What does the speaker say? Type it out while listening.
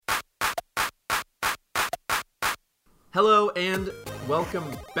Hello and welcome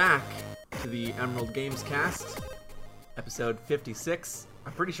back to the Emerald Games Cast, episode 56.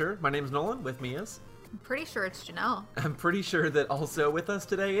 I'm pretty sure my name's Nolan. With me is. I'm pretty sure it's Janelle. I'm pretty sure that also with us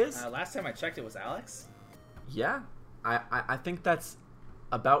today is. Last time I checked, it was Alex. Yeah, I think that's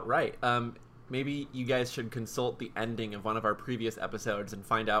about right. Maybe you guys should consult the ending of one of our previous episodes and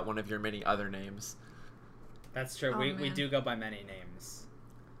find out one of your many other names. That's true. Oh, we man. do go by many names.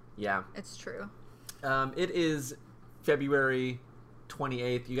 Yeah. It's true. It is February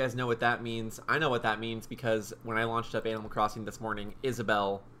 28th. You guys know what that means. I know what that means because when I launched up Animal Crossing this morning,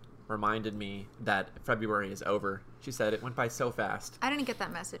 Isabel reminded me that February is over. She said it went by so fast. I didn't get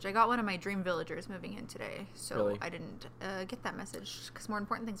that message. I got one of my dream villagers moving in today, so Really? I didn't get that message because more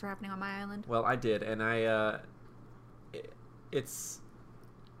important things were happening on my island. Well, I did, and I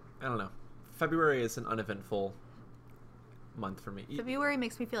don't know. February is an uneventful month for me. February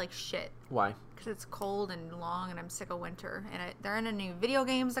makes me feel like shit Why? because it's cold and long, and I'm sick of winter. And there aren't any video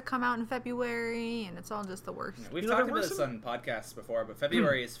games that come out in February, and it's all just the worst. We've You know, talked there were about this some- on podcasts before, but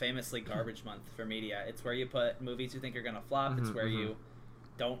February is famously garbage month for media. It's where you put movies you think are gonna flop. It's where you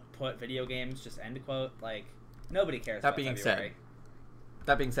don't put video games. Just end quote. Like nobody cares. That about being February.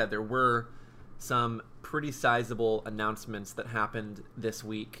 said, there were some pretty sizable announcements that happened this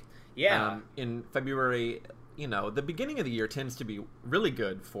week. Yeah. In February, you know, the beginning of the year tends to be really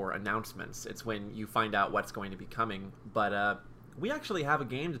good for announcements. It's when you find out what's going to be coming. But we actually have a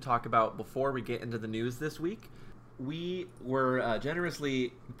game to talk about before we get into the news this week. We were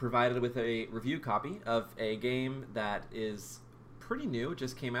generously provided with a review copy of a game that is pretty new. It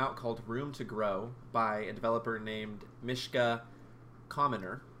just came out, called Room to Grow, by a developer named Mishka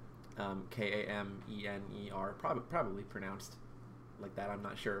Kamener. Kamener, probably pronounced like that, I'm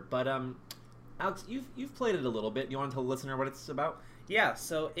not sure. But Alex, you've played it a little bit. You want to tell the listener what it's about? Yeah,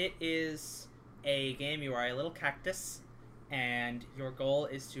 so it is a game. You are a little cactus, and your goal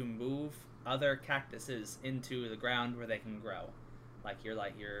is to move other cactuses into the ground where they can grow.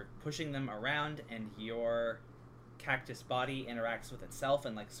 You're pushing them around, and your cactus body interacts with itself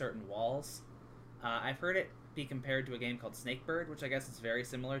and like certain walls. I've heard it be compared to a game called Snakebird, which I guess it's very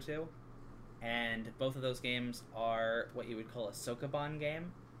similar to. And both of those games are what you would call a Sokoban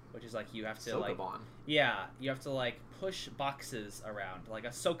game, which is like you have to Sokoban. you have to push boxes around. Like a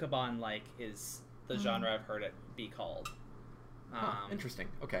Sokoban is the genre I've heard it be called. Interesting.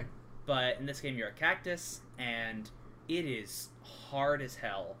 Okay. But in this game you're a cactus and it is hard as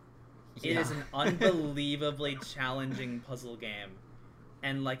hell. It Yeah. is an unbelievably challenging puzzle game.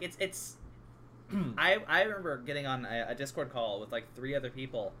 And it's I remember getting on a Discord call with 3 other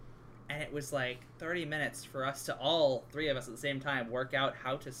people, and it was 30 minutes for us to all 3 of us at the same time work out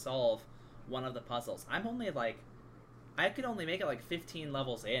how to solve one of the puzzles. I'm only I could only make it 15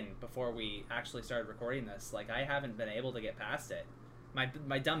 levels in before we actually started recording this. I haven't been able to get past it.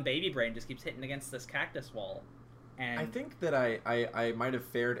 My dumb baby brain just keeps hitting against this cactus wall. And I think that I might have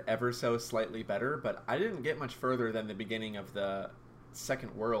fared ever so slightly better, but I didn't get much further than the beginning of the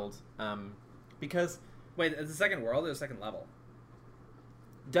second world. Because wait, is the second world or the second level?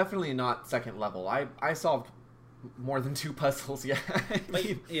 definitely not second level. I solved more than 2 puzzles. Yeah.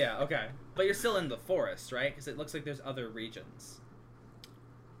 Yeah, okay. But you're still in the forest, right? Because it looks like there's other regions.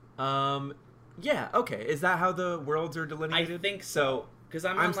 Yeah. Okay. Is that how the worlds are delineated? I think so. Because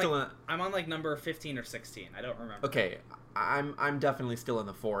I'm on number 15 or 16. I don't remember. Okay. I'm definitely still in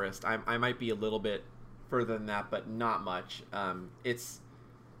the forest. I might be a little bit further than that, but not much. It's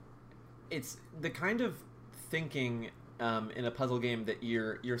the kind of thinking in a puzzle game that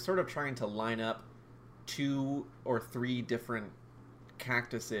you're sort of trying to line up 2 or 3 different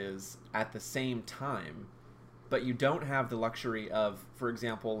cactuses at the same time, but you don't have the luxury of, for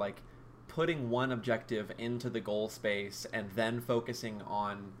example, putting one objective into the goal space and then focusing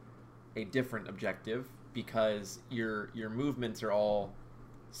on a different objective, because your movements are all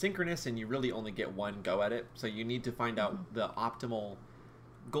synchronous and you really only get one go at it. So you need to find out the optimal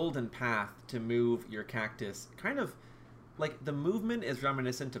golden path to move your cactus. Kind of the movement is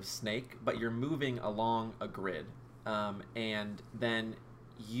reminiscent of Snake, but you're moving along a grid, and then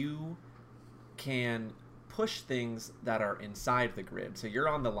you can push things that are inside the grid. So you're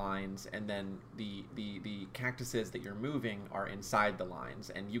on the lines, and then the cactuses that you're moving are inside the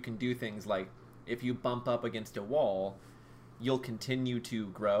lines, and you can do things like, if you bump up against a wall, you'll continue to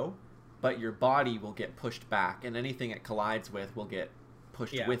grow, but your body will get pushed back, and anything it collides with will get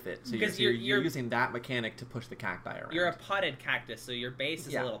pushed with it. So you're using that mechanic to push the cacti around. You're a potted cactus, so your base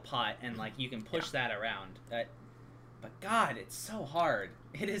is a little pot, and you can push that around. But God, it's so hard.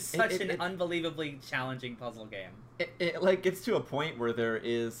 It is such an unbelievably challenging puzzle game. it like gets to a point where there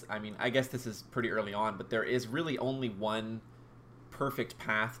is, I mean, I guess this is pretty early on, but there is really only one perfect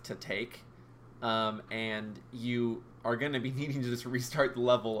path to take, and you are going to be needing to just restart the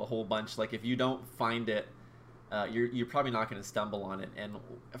level a whole bunch. Like, if you don't find it, you're probably not going to stumble on it. And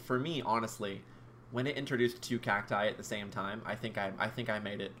for me, honestly, when it introduced two cacti at the same time, I think I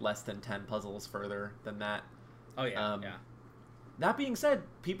made it less than 10 puzzles further than that. Oh yeah, yeah. That being said,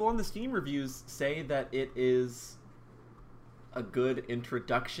 people on the Steam reviews say that it is a good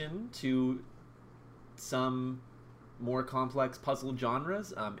introduction to some more complex puzzle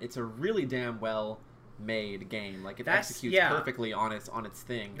genres. It's a really damn well made game. Like, it executes perfectly on its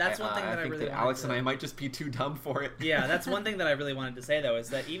thing. That's one thing that I think really that Alex and I might just be too dumb for it. Yeah, that's one thing that I really wanted to say though, is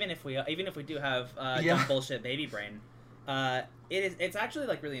that even if we do have dumb bullshit baby brain, it's actually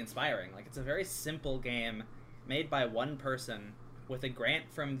like really inspiring. Like, it's a very simple game made by one person with a grant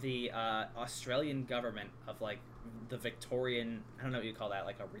from the Australian government of like the Victorian, I don't know what you call that,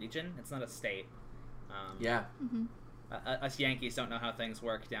 like a region. It's not a state. Us Yankees don't know how things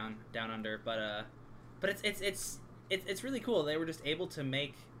work down under, but it's really cool. They were just able to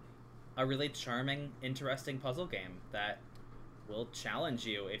make a really charming, interesting puzzle game that will challenge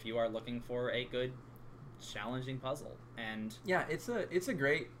you if you are looking for a good, challenging puzzle. And yeah, it's a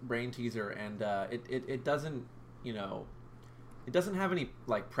great brain teaser, and it doesn't, you know, it doesn't have any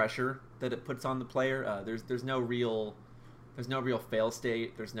like pressure that it puts on the player. There's no real fail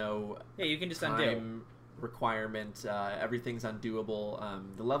state. There's no you can just time undo requirement. Everything's undoable.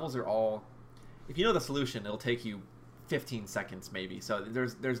 The levels are all, if you know the solution, it'll take you 15 seconds maybe. So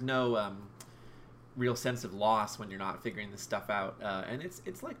there's no real sense of loss when you're not figuring this stuff out. And it's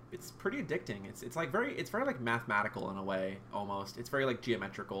pretty addicting. It's very like mathematical in a way almost. It's very like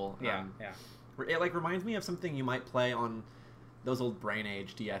geometrical. Yeah. It like reminds me of something you might play on those old Brain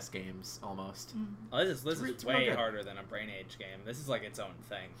Age DS games almost. Oh, this is way harder than a Brain Age game. This is like its own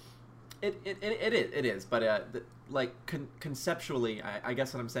thing. It is, but conceptually, I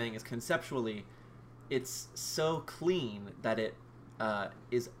guess what I'm saying is conceptually, it's so clean that it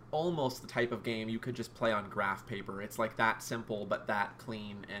is almost the type of game you could just play on graph paper. It's like that simple, but that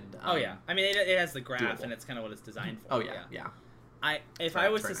clean and oh yeah, I mean it has the graph doable. And it's kind of what it's designed for. Oh yeah. If I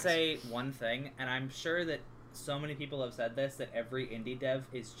was to say one thing, and I'm sure that so many people have said this, that every indie dev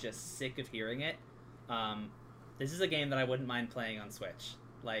is just sick of hearing it. This is a game that I wouldn't mind playing on Switch.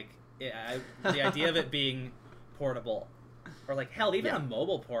 Like, the idea of it being portable, or like hell, even a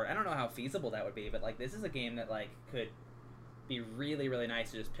mobile port. I don't know how feasible that would be, but like this is a game that like could be really, really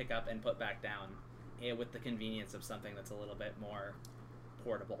nice to just pick up and put back down, with the convenience of something that's a little bit more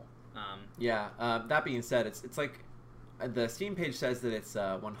portable. That being said, it's like the Steam page says that it's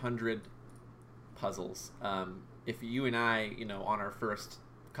 100 puzzles. If you and I, you know, on our first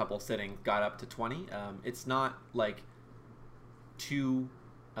couple sittings got up to 20, it's not like too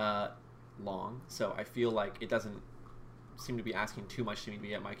long, so I feel like it doesn't seem to be asking too much to me to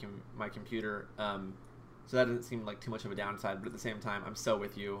get my computer, so that doesn't seem like too much of a downside. But at the same time, I'm so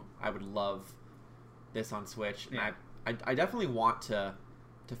with you. I would love this on Switch, and I definitely want to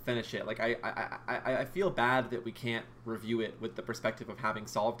finish it. Like I feel bad that we can't review it with the perspective of having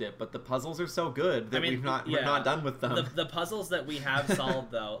solved it, but the puzzles are so good that we're not done with them. The puzzles that we have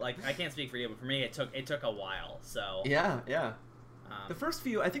solved though, like I can't speak for you, but for me it took a while. So yeah. The first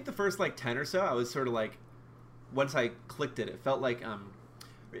few, I think the first like 10 or so, I was sort of like, once I clicked it, it felt like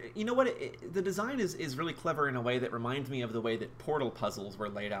you know what, the design is really clever in a way that reminds me of the way that Portal puzzles were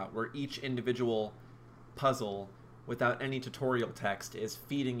laid out, where each individual puzzle, without any tutorial text, is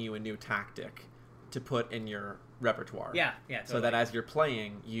feeding you a new tactic to put in your repertoire. Yeah, totally. So that as you're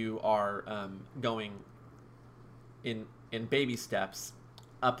playing, you are going in baby steps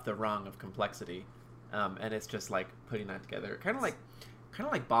up the rung of complexity, and it's just like putting that together, kind of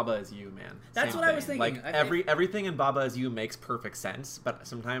like Baba Is You, man. That's what I was thinking. Like everything in Baba Is You makes perfect sense, but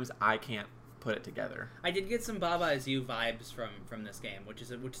sometimes I can't put it together. I did get some Baba Is You vibes from this game, which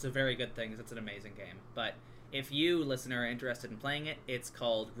is a very good thing, because it's an amazing game. But if you, listener, are interested in playing it, it's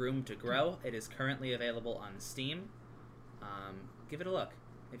called Room to Grow. It is currently available on Steam. Give it a look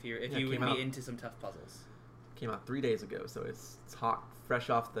if you would be into some tough puzzles. Came out 3 days ago, so it's hot, fresh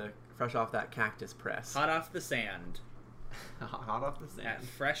off that cactus press. Hot off the sand. Hot off the sand. That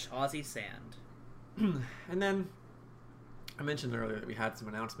fresh Aussie sand. And then I mentioned earlier that we had some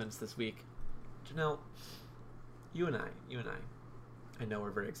announcements this week. Janelle, you and I know we're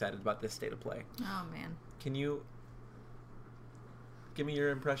very excited about this state of play. Oh man. Can you give me your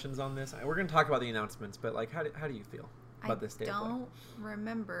impressions on this? We're going to talk about the announcements, but like, how do you feel about this state of play? I don't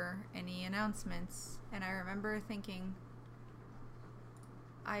remember any announcements, and I remember thinking,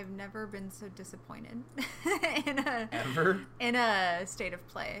 I've never been so disappointed Ever? in a state of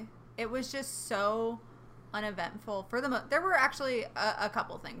play. It was just so uneventful. There were actually a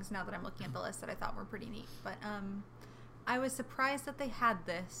couple things now that I'm looking at the list that I thought were pretty neat, but I was surprised that they had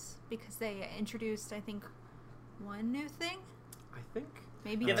this because they introduced, I think, one new thing. I think.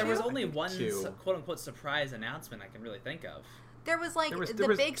 Maybe Yeah, there was two? only one two. quote-unquote surprise announcement I can really think of. There was like There was the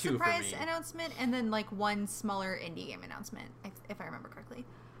big two for surprise me. announcement and then like one smaller indie game announcement, if I remember correctly.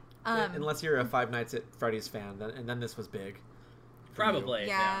 Yeah, unless you're a Five Nights at Freddy's fan, and then this was big. for you. Probably.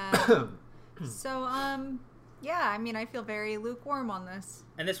 Yeah. So, yeah, I mean, I feel very lukewarm on this.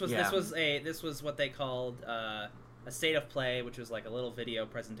 And this was Yeah. this was what they called a state of play, which was like a little video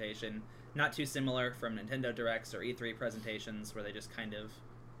presentation, not too similar from Nintendo Directs or E3 presentations, where they just kind of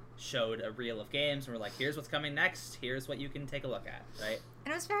showed a reel of games and were like, here's what's coming next, here's what you can take a look at, right?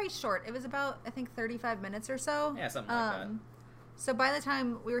 And it was very short. It was about, I think, 35 minutes or so. Yeah, something like that. So by the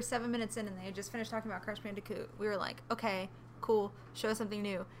time we were 7 minutes in and they had just finished talking about Crash Bandicoot, we were like, okay, cool, show us something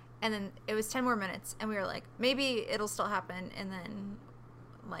new. And then it was 10 more minutes, and we were like, maybe it'll still happen. And then,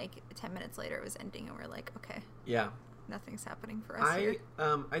 like, 10 minutes later, it was ending, and we were like, okay, Yeah. nothing's happening for us here.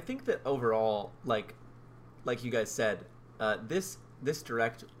 I think that overall, like you guys said, this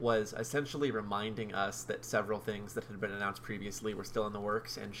direct was essentially reminding us that several things that had been announced previously were still in the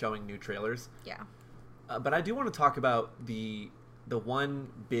works and showing new trailers. Yeah. But I do want to talk about the one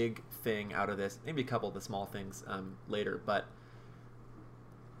big thing out of this, maybe a couple of the small things later, but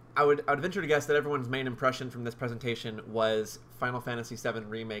I would venture to guess that everyone's main impression from this presentation was Final Fantasy VII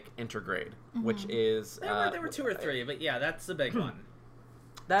Remake Intergrade, which is There were two or three, but yeah, that's the big one.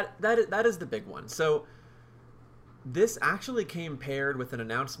 That is the big one. So this actually came paired with an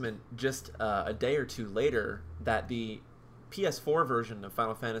announcement just a day or two later that the PS4 version of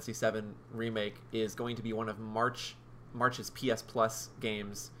Final Fantasy VII Remake is going to be one of March's PS Plus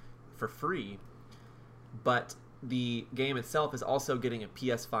games for free, but the game itself is also getting a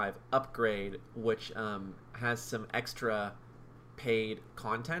PS5 upgrade, which has some extra paid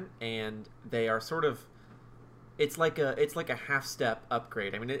content, and they are sort of it's like a half step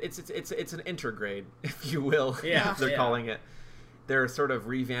upgrade. I mean, it's an intergrade, if you will. Yeah, they're yeah. calling it. They're sort of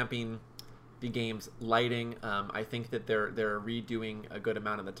revamping the game's lighting. I think that they're redoing a good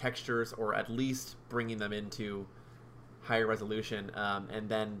amount of the textures, or at least bringing them into higher resolution, and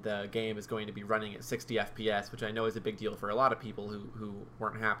then the game is going to be running at 60 FPS, which I know is a big deal for a lot of people who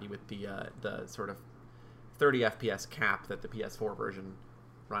weren't happy with the sort of 30 FPS cap that the PS4 version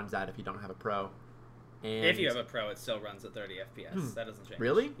runs at if you don't have a Pro. And If you have a Pro, it still runs at 30 FPS. That doesn't change.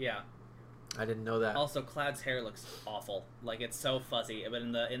 Really? Yeah. I didn't know that. Also, Cloud's hair looks awful. Like, it's so fuzzy. But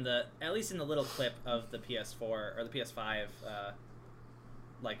in the at least in the little clip of the PS4 or the PS5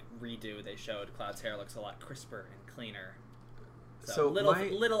 like redo they showed, Cloud's hair looks a lot crisper and cleaner. So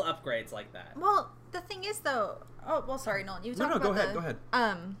little upgrades like that. Well, the thing is, though... Oh, well, sorry, Nolan. You talked about go ahead.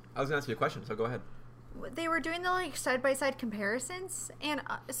 I was gonna ask you a question, so go ahead. They were doing the, like, side-by-side comparisons, and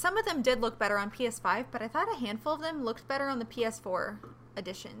some of them did look better on PS5, but I thought a handful of them looked better on the PS4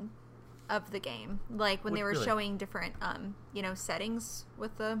 edition of the game. Like, when they were Really? showing different, settings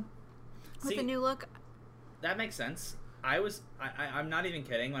with the See, new look. That makes sense. I'm not even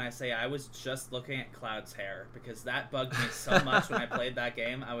kidding when I say I was just looking at Cloud's hair, because that bugged me so much when I played that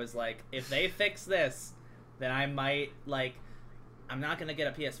game. I was like, if they fix this, then I might, like, I'm not going to get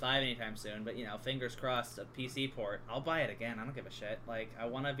a PS5 anytime soon, but, fingers crossed, a PC port. I'll buy it again. I don't give a shit. Like, I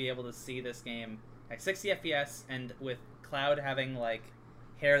want to be able to see this game at 60 FPS, and with Cloud having, like,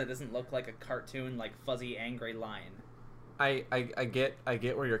 hair that doesn't look like a cartoon, like, fuzzy, angry line. I get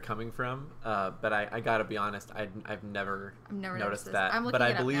where you're coming from, but I gotta be honest, I've never noticed this. that. I'm looking But I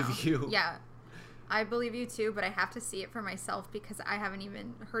it up believe now. you. Yeah, I believe you too, but I have to see it for myself because I haven't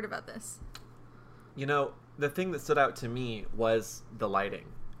even heard about this. The thing that stood out to me was the lighting.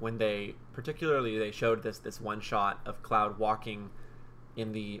 When they showed this one shot of Cloud walking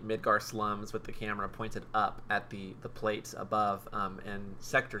in the Midgar slums with the camera pointed up at the plates above, and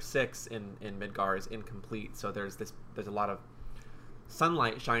Sector 6 in Midgar is incomplete, so there's a lot of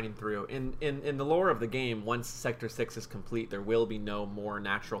sunlight shining through. In the lore of the game, once Sector 6 is complete, there will be no more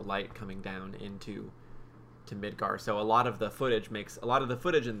natural light coming down into Midgar. So a lot of the footage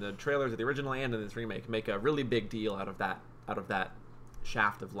in the trailers of the original and in this remake make a really big deal out of that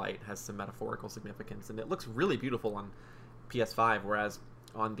shaft of light. Has some metaphorical significance, and it looks really beautiful on PS5, whereas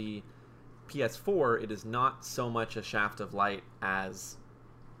on the PS4 it is not so much a shaft of light as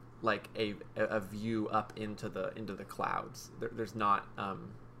like a view up into the clouds. There's not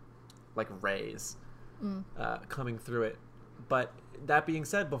like rays coming through it. But that being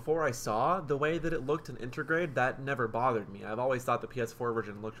said, before I saw the way that it looked in Intergrade, that never bothered me. I've always thought the PS4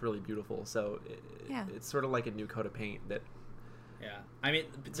 version looked really beautiful. So it's sort of like a new coat of paint that. Yeah, I mean,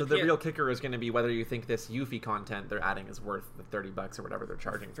 so the real kicker is going to be whether you think this Yuffie content they're adding is worth the $30 or whatever they're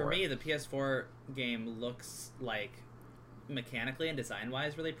charging for it. For me, the PS4 game looks like mechanically and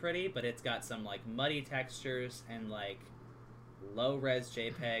design-wise really pretty, but it's got some like muddy textures and like low-res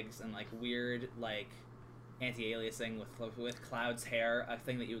JPEGs and like weird like anti-aliasing with Cloud's hair, a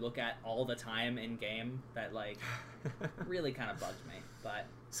thing that you look at all the time in game that like really kind of bugged me. But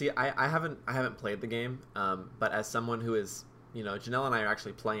see, I haven't played the game, but as someone who is, you know, Janelle and I are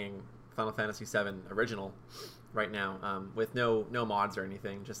actually playing Final Fantasy VII Original right now, with no mods or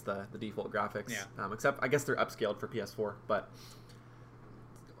anything, just the default graphics. Yeah. Except I guess they're upscaled for PS4. But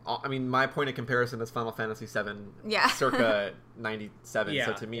I mean, my point of comparison is Final Fantasy VII, circa '97. Yeah,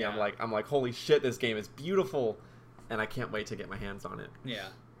 so to me, yeah. I'm like, holy shit, this game is beautiful, and I can't wait to get my hands on it. Yeah.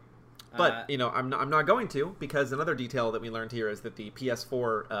 But you know, I'm not going to, because another detail that we learned here is that the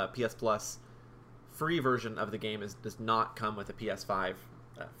PS4 PS Plus free version of the game does not come with a PS5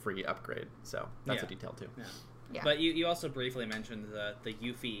 free upgrade. So that's a detail too. Yeah. Yeah. But you also briefly mentioned the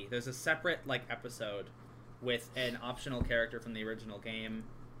Yuffie. There's a separate like episode with an optional character from the original game,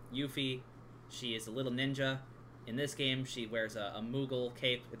 Yuffie. She is a little ninja. In this game, she wears a Moogle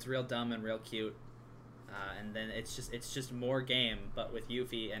cape. It's real dumb and real cute. And then it's just more game, but with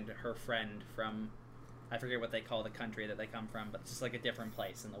Yuffie and her friend from, I forget what they call the country that they come from, but it's just like a different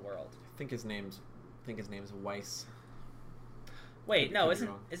place in the world. I think his name's Weiss. Wait, no, isn't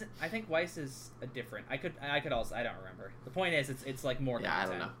I think Weiss is a different. I could also, I don't remember. The point is it's like more I content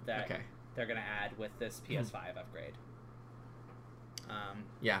don't know. that Okay. they're gonna add with this PS5 upgrade.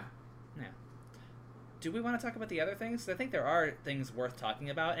 Yeah. Yeah. Do we want to talk about the other things? 'Cause I think there are things worth talking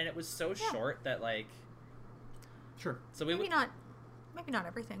about, and it was so short that like. Sure. So we maybe not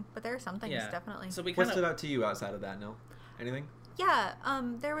everything, but there are some things definitely. So we What kind stood of out to you outside of that, Nil? Anything? Yeah,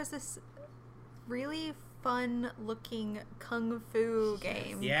 there was this really fun-looking kung fu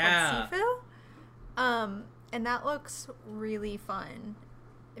game called Sifu. And that looks really fun.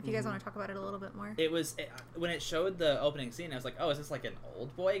 If you guys want to talk about it a little bit more. when it showed the opening scene, I was like, oh, is this like an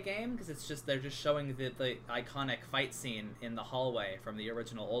Old Boy game? Because they're just showing the iconic fight scene in the hallway from the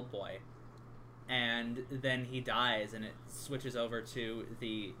original Old Boy. And then he dies, and it switches over to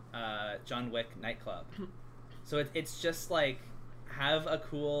the John Wick nightclub. So it's just like, have a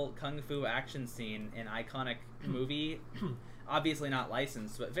cool kung fu action scene in iconic movie, obviously not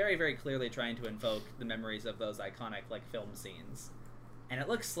licensed, but very, very clearly trying to invoke the memories of those iconic like film scenes. And it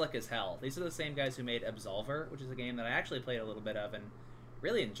looks slick as hell. These are the same guys who made Absolver, which is a game that I actually played a little bit of and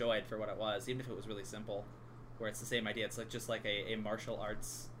really enjoyed for what it was, even if it was really simple. Where it's the same idea. It's like just like a martial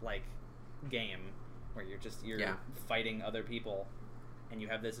arts like game where you're fighting other people, and you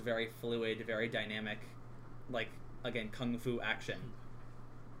have this very fluid, very dynamic, like again kung fu action.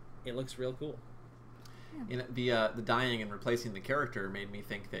 It looks real cool. You know, the dying and replacing the character made me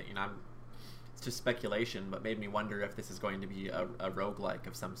think that, you know, it's just speculation, but made me wonder if this is going to be a roguelike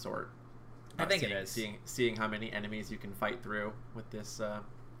of some sort. I think it is. Seeing how many enemies you can fight through with this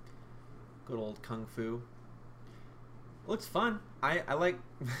good old kung fu. Looks fun. I like.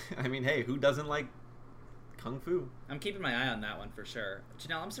 I mean, hey, who doesn't like kung fu? I'm keeping my eye on that one for sure.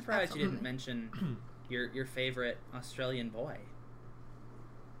 Janelle, I'm surprised you didn't mention your favorite Australian boy.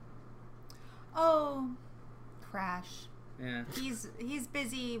 Oh, Crash. Yeah. He's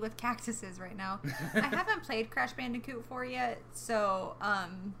busy with cactuses right now. I haven't played Crash Bandicoot 4 yet, so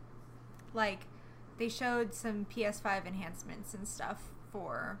like they showed some PS5 enhancements and stuff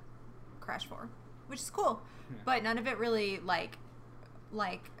for Crash 4, which is cool. Yeah. But none of it really like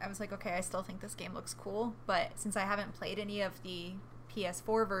I was like, okay, I still think this game looks cool, but since I haven't played any of the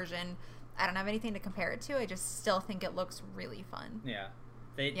PS4 version, I don't have anything to compare it to. I just still think it looks really fun. Yeah.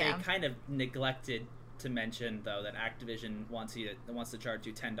 They kind of neglected to mention though that Activision wants to charge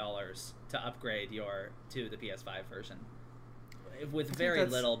you $10 to upgrade to the PS5 version, with very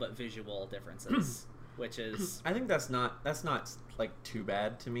little but visual differences, which is I think that's not like too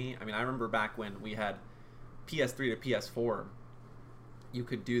bad to me. I mean, I remember back when we had PS3 to PS4, you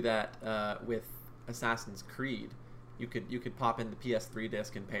could do that with Assassin's Creed. You could pop in the PS3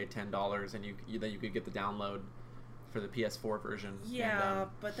 disc and pay $10, and then you could get the download for the PS4 version. Yeah,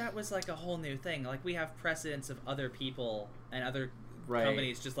 but that was like a whole new thing. Like, we have precedents of other people and other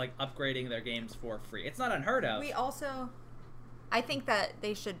companies just like upgrading their games for free. It's not unheard of. I think that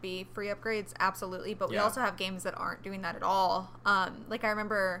they should be free upgrades, absolutely, but we also have games that aren't doing that at all. Like, I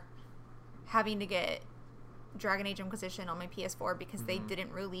remember having to get Dragon Age Inquisition on my PS4 because they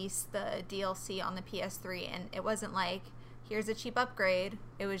didn't release the DLC on the PS3, and it wasn't like here's a cheap upgrade.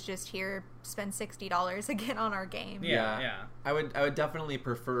 It was just here, spend $60 again on our game. Yeah. I would definitely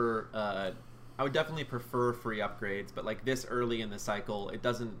prefer free upgrades, but like this early in the cycle, it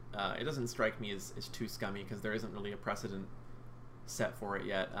doesn't strike me as too scummy because there isn't really a precedent set for it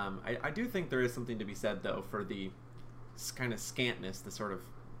yet. I do think there is something to be said though for the kind of scantness, the sort of,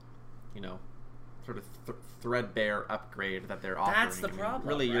 threadbare upgrade that they're offering. That's the problem.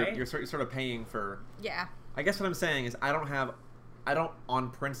 Really, right? you're sort of paying for. Yeah. I guess what I'm saying is I don't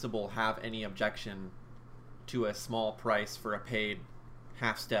on principle have any objection to a small price for a paid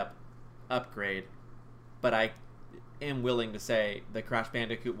half-step upgrade, but I am willing to say the Crash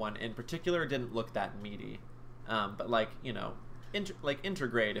Bandicoot one in particular didn't look that meaty. But like,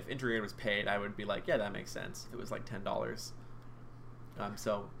 Intergrade, if Intergrade was paid, I would be like, yeah, that makes sense. It was like $10.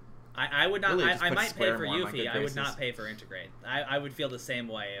 So I would not. Really I might pay Square for more on my good Yuffie. I would graces. not pay for Intergrade. I would feel the same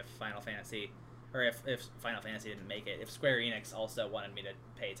way if Final Fantasy, or if Final Fantasy didn't make it. If Square Enix also wanted me to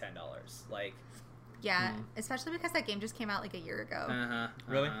pay $10, like. Yeah, especially because that game just came out like a year ago.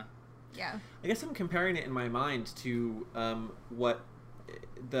 Really? Yeah. I guess I'm comparing it in my mind to what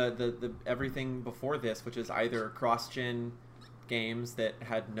the everything before this, which is either cross-gen games that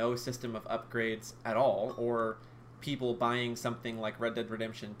had no system of upgrades at all, or people buying something like Red Dead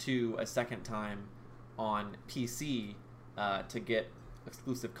Redemption 2 a second time on PC to get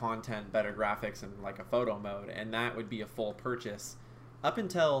exclusive content, better graphics, and like a photo mode, and that would be a full purchase. Up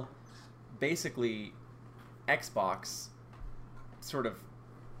until basically Xbox sort of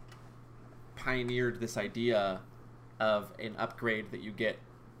pioneered this idea of an upgrade that you get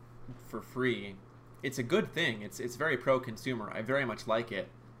for free. It's a good thing. It's very pro-consumer. I very much like it.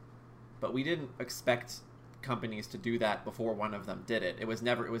 But we didn't expect companies to do that before one of them did it. It was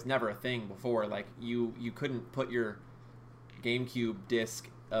never a thing before. Like you couldn't put your GameCube disc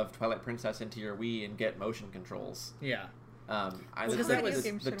of Twilight Princess into your Wii and get motion controls. Yeah.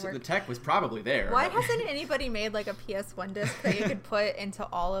 The tech was probably there. Why but- hasn't anybody made like a PS1 disc that you could put into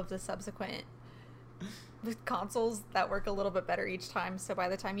all of the subsequent consoles that work a little bit better each time? So by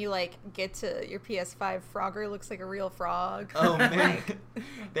the time you like get to your PS5, Frogger looks like a real frog. Oh man,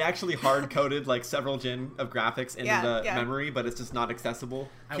 they actually hard coded like several gen of graphics into the memory, but it's just not accessible.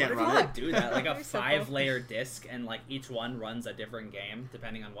 I Can't wonder if run you it. could do that, like a Very simple. 5-layer disc, and like each one runs a different game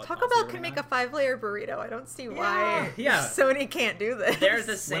depending on what. Taco console Bell you're can make running a 5-layer burrito. I don't see why Yeah. Sony can't do this. on. They're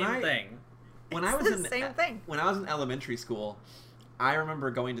the same I- thing. When I It's was the in same thing. When I was in elementary school, I remember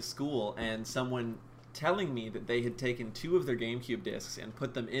going to school and someone telling me that they had taken 2 of their GameCube discs and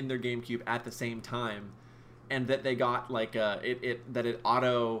put them in their GameCube at the same time, and that they got like it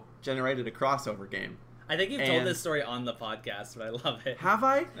auto generated a crossover game. I think you've told And- this story on the podcast, but I love it. Have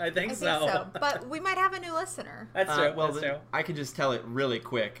I? I think I so. think so. But we might have a new listener. That's true. Well, that's then true. I can just tell it really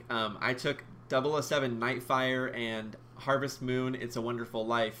quick. I took 007 Nightfire and Harvest Moon It's a Wonderful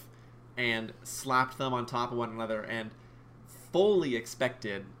Life and slapped them on top of one another and fully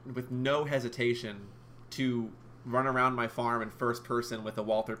expected, with no hesitation, to run around my farm in first person with a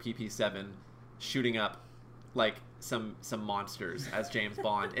Walther PP7 shooting up like some monsters as James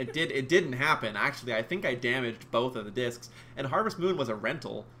Bond. It didn't happen. Actually, I think I damaged both of the discs, and Harvest Moon was a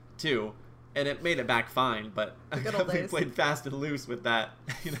rental too, and it made it back fine, but I good old definitely days. played fast and loose with that,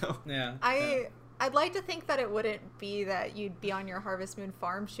 Yeah. I'd like to think that it wouldn't be that you'd be on your Harvest Moon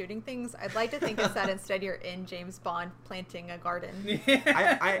farm shooting things. I'd like to think it's that instead you're in James Bond planting a garden.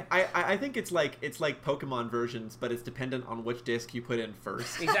 I think it's like Pokemon versions, but it's dependent on which disc you put in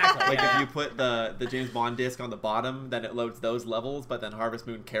first. Exactly. Like yeah. if you put the James Bond disc on the bottom, then it loads those levels, but then Harvest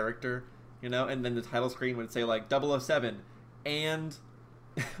Moon character, and then the title screen would say like 007 and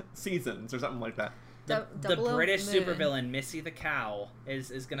seasons or something like that. The Double O British Moon. supervillain Missy the Cow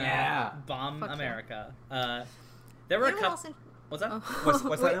is gonna Yeah. bomb Fuck yeah. America. There were a You know what couple. else What's that?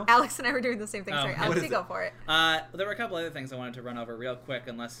 What's that now? Alex and I were doing the same thing. Oh, Sorry, what Alex, is you go for it. There were a couple other things I wanted to run over real quick,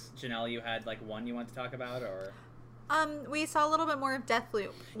 unless Janelle, you had like one you want to talk about, or We saw a little bit more of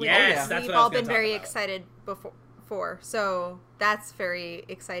Deathloop. Yes, that's we've what I was all gonna been talk very about. excited before, so that's very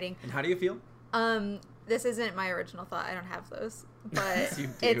exciting. And how do you feel? This isn't my original thought. I don't have those, but Yes, you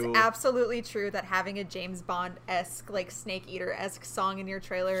it's do. absolutely true that having a James Bond-esque, like Snake Eater-esque song in your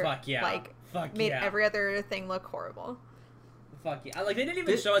trailer, Fuck yeah. like Fuck made yeah. every other thing look horrible. fuck yeah! Like they didn't even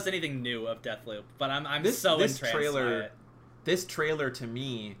This- show us anything new of Deathloop, but I'm This so this entranced by trailer, it. this trailer to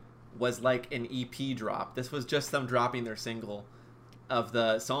me was like an EP drop. This was just them dropping their single of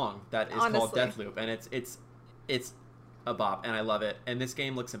the song that is called Honestly. Deathloop, and it's a bop, and I love it. And this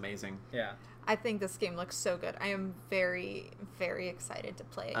game looks amazing. Yeah. I think this game looks so good. I am very, very excited to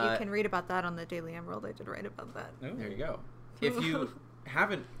play it. You Uh, can read about that on the Daily Emerald. I did write about that. Ooh. There you go. If you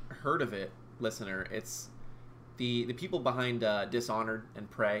haven't heard of it, listener, it's the people behind Dishonored and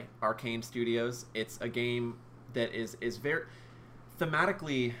Prey, Arcane Studios. It's a game that is very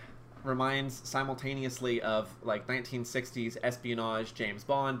thematically reminds simultaneously of like 1960s espionage James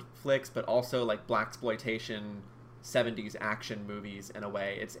Bond flicks, but also like blaxploitation 70s action movies in a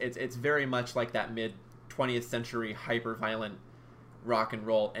way. It's very much like that mid 20th century hyper violent rock and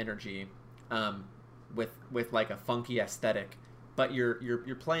roll energy, with like a funky aesthetic. But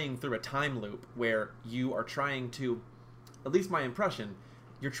you're playing through a time loop where you are trying to, at least my impression,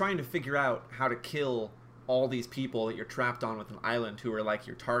 you're trying to figure out how to kill all these people that you're trapped on with an island who are like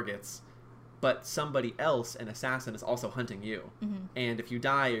your targets, but somebody else, an assassin, is also hunting you. Mm-hmm. And if you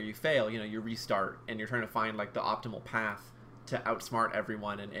die or you fail, you restart, and you're trying to find like the optimal path to outsmart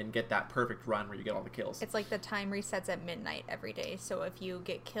everyone and get that perfect run where you get all the kills. It's like the time resets at midnight every day. So if you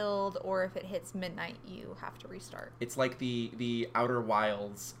get killed or if it hits midnight, you have to restart. It's like the Outer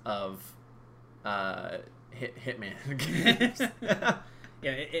Wilds of Hitman games.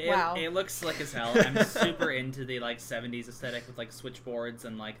 Yeah, Wow. it looks slick as hell. I'm super into the like 70s aesthetic with like switchboards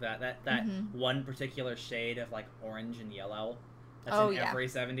and like that Mm-hmm. one particular shade of like orange and yellow. That's Oh, in yeah. every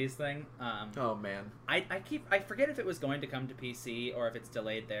 70s thing. Oh man. I forget if it was going to come to PC or if it's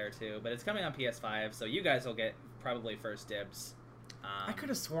delayed there too, but it's coming on PS5, so you guys will get probably first dibs. I could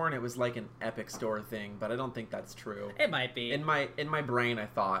have sworn it was like an Epic Store thing, but I don't think that's true. It might be. In my brain, I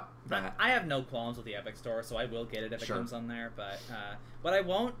thought that. I have no qualms with the Epic Store, so I will get it if Sure. it comes on there. But what I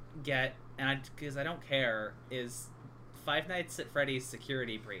won't get, because I don't care, is Five Nights at Freddy's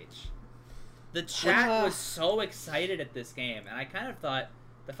Security Breach. The chat was so excited at this game, and I kind of thought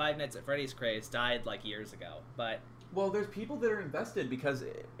the Five Nights at Freddy's craze died like years ago. But Well, there's people that are invested because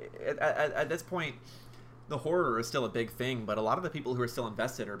at this point, the horror is still a big thing, but a lot of the people who are still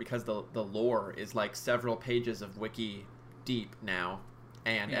invested are because the lore is like several pages of wiki deep now,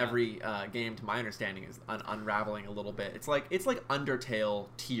 and every game, to my understanding, is unraveling a little bit. It's like Undertale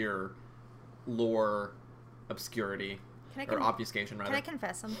tier lore obscurity or obfuscation, rather. Can I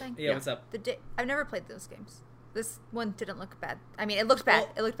confess something? yeah, what's up? I've never played those games. This one didn't look bad. I mean, it looked bad.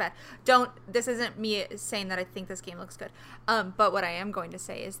 Well- It looked bad. This isn't me saying that I think this game looks good. But what I am going to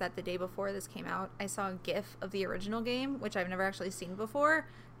say is that the day before this came out, I saw a GIF of the original game, which I've never actually seen before,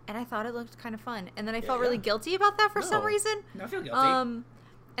 and I thought it looked kind of fun. And then I felt really guilty about that for some No. reason. I feel guilty.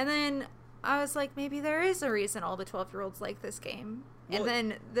 And then I was like, maybe there is a reason all the 12-year-olds like this game. Well- And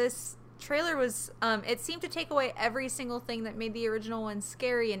then this trailer was, it seemed to take away every single thing that made the original one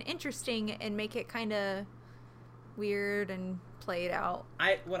scary and interesting and make it kind of weird and played out.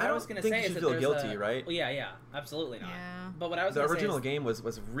 I don't was gonna think say you is should that feel there's guilty, a, right? Well, yeah, absolutely not. Yeah. But what I was The gonna original say is, game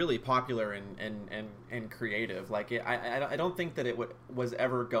was really popular and creative. Like I don't think that it was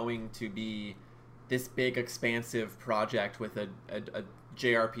ever going to be this big expansive project with a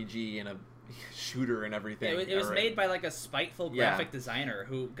JRPG and a shooter and everything. it was made by like a spiteful Yeah. graphic designer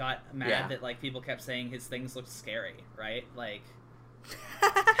who got mad Yeah. that like people kept saying his things looked scary, right? Like,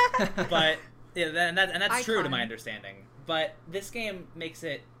 but yeah, and that's true to my Icon. understanding. But this game makes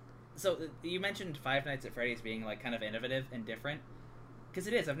it so. You mentioned Five Nights at Freddy's being like kind of innovative and different, because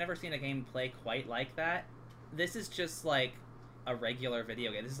it is. I've never seen a game play quite like that. This is just like a regular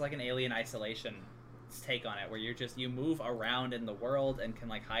video game. This is like an Alien Isolation take on it, where you move around in the world and can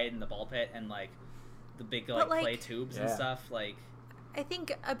like hide in the ball pit and like the big like, like- play tubes and Yeah. stuff. Like, I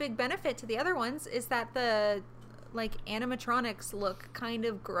think a big benefit to the other ones is that the like animatronics look kind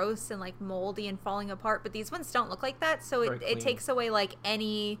of gross and like moldy and falling apart, but these ones don't look like that, so Very it clean. takes away like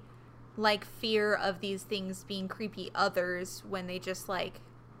any like fear of these things being creepy others when they just like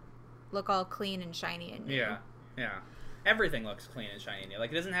look all clean and shiny and new. yeah. Everything looks clean and shiny new.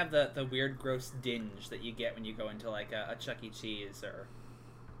 Like, it doesn't have the weird, gross dinge that you get when you go into like a Chuck E. Cheese or.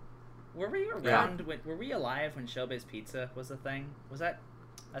 Were we around? Were we alive when Showbiz Pizza was a thing? Was that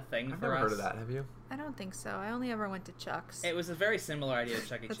a thing I've for never us? heard of that. Have you? I don't think so. I only ever went to Chuck's. It was a very similar idea to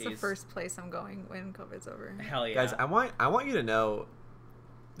Chuck E. That's Cheese. the first place I'm going when COVID's over. Hell yeah, Guys, I want you to know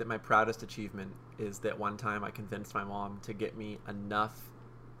that my proudest achievement is that one time I convinced my mom to get me enough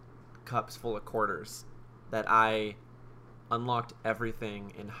cups full of quarters that I unlocked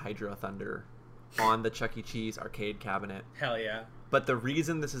everything in Hydro Thunder on the Chuck E. Cheese arcade cabinet. Hell yeah. But the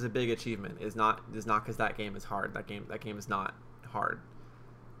reason this is a big achievement is not because that game is hard. That game is not hard.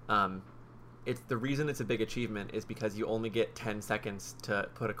 It's the reason it's a big achievement is because you only get 10 seconds to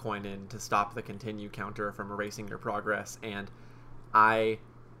put a coin in to stop the continue counter from erasing your progress, and I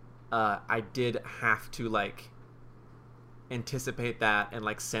did have to like anticipate that and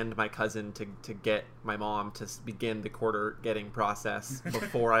like send my cousin to get my mom to begin the quarter getting process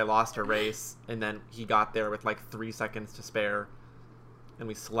before I lost a race, and then he got there with like 3 seconds to spare, and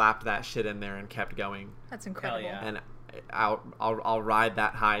we slapped that shit in there and kept going. That's incredible. yeah. And I'll ride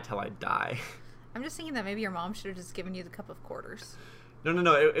that high till I die. I'm just thinking that maybe your mom should have just given you the cup of quarters.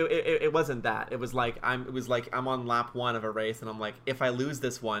 No. It wasn't that. It was like I'm on lap 1 of a race, and I'm like, if I lose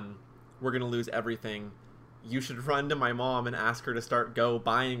this one, we're gonna lose everything. You should run to my mom and ask her to start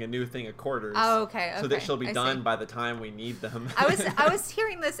buying a new thing of quarters. Oh, okay. So that she'll be I done see. by the time we need them. I was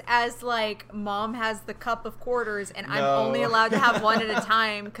hearing this as like mom has the cup of quarters and I'm No. only allowed to have one at a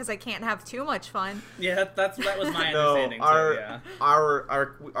time because I can't have too much fun. Yeah, that was my No, understanding our, too.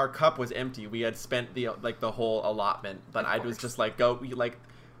 Yeah. our cup was empty. We had spent the whole allotment, but I was just like,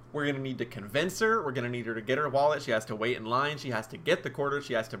 we're gonna need to convince her. We're gonna need her to get her wallet. She has to wait in line. She has to get the quarters.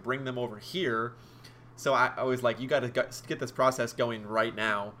 She has to bring them over here. So I was like, you got to get this process going right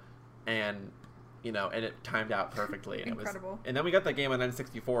now, and it timed out perfectly. And Incredible. And then we got that game on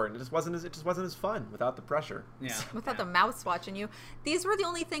N64, and it just wasn't as fun without the pressure. Yeah. Without the mouse watching you. These were the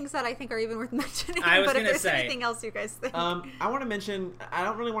only things that I think are even worth mentioning. I was but if gonna there's say. anything else you guys think. I want to mention, I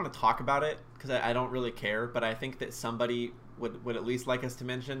don't really want to talk about it because I don't really care, but I think that somebody would at least like us to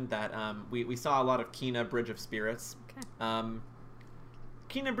mention that we saw a lot of Kena Bridge of Spirits. Okay.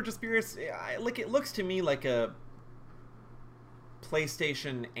 Kena Bridge of Spirits, it looks to me like a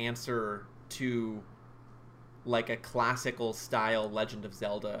PlayStation answer to like a classical style Legend of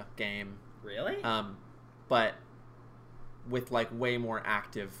Zelda game. Really? But with like way more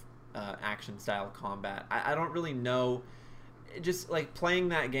active action style combat. I don't really know. Just like playing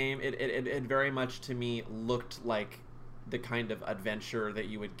that game, it very much to me looked like the kind of adventure that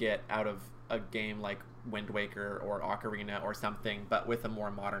you would get out of a game like Wind Waker or Ocarina or something, but with a more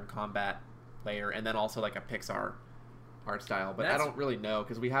modern combat layer, and then also like a Pixar art style. But I don't really know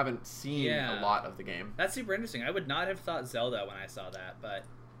because we haven't seen a lot of the game. That's super interesting. I would not have thought Zelda when I saw that, but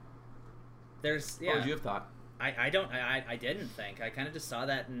there's What would you have thought? I didn't think. I kind of just saw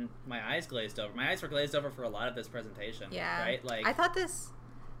that and my eyes glazed over. My eyes were glazed over for a lot of this presentation. Yeah. Right? Like I thought this.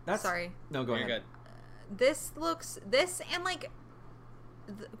 Sorry. No, go you're ahead. good. This and like.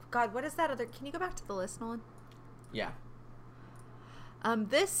 God, what is that other? Can you go back to the list, Nolan? Yeah.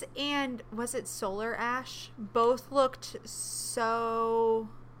 This and was it Solar Ash? Both looked so.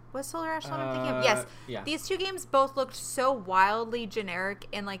 Was Solar Ash the one I'm thinking of? Yes. Yeah. These two games both looked so wildly generic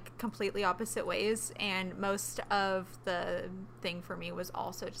in like completely opposite ways, and most of the thing for me was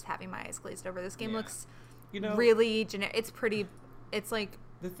also just having my eyes glazed over. This game looks really generic. It's pretty. It's like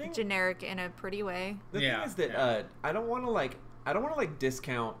generic in a pretty way. The thing is that I don't want to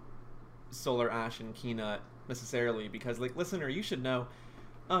discount Solar Ash and Kena necessarily because like listener, you should know,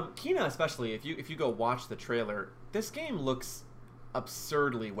 Kena especially if you go watch the trailer, this game looks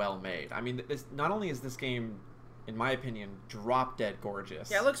absurdly well made. I mean, not only is this game, in my opinion, drop dead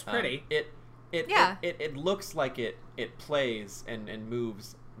gorgeous. Yeah, it looks pretty. It looks like it plays and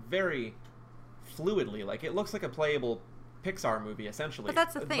moves very fluidly. Like it looks like a playable Pixar movie essentially. But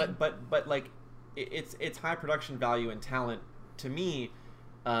that's the thing. But like its high production value and talent to me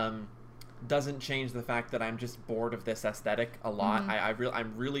doesn't change the fact that I'm just bored of this aesthetic a lot. Mm-hmm.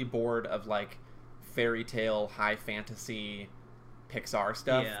 I'm really bored of like fairy tale high fantasy Pixar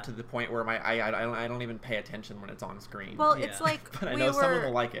stuff to the point where I don't even pay attention when it's on screen. Well, it's like but I know someone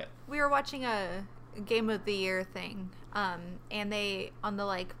will like it. We were watching a Game of the Year thing, and they on the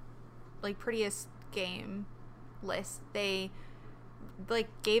like prettiest game list, they like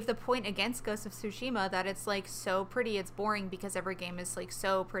gave the point against Ghost of Tsushima that it's like so pretty it's boring because every game is like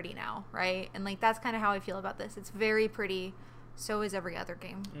so pretty now, right? And like that's kind of how I feel about this. It's very pretty, so is every other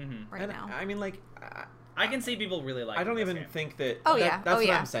game now. I mean, like I can see people really like. I don't even game. think that. Yeah. That's what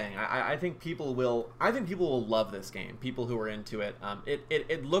I'm saying. I think people will. I think people will love this game. People who are into it.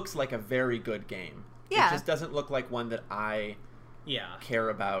 It looks like a very good game. Yeah. It just doesn't look like one that I care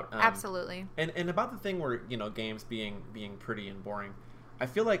about. Absolutely. And about the thing where games being pretty and boring, I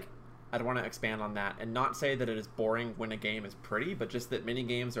feel like I'd want to expand on that and not say that it is boring when a game is pretty, but just that many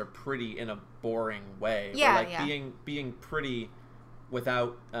games are pretty in a boring way. Yeah. Or like being pretty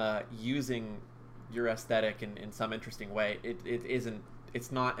without using your aesthetic in some interesting way,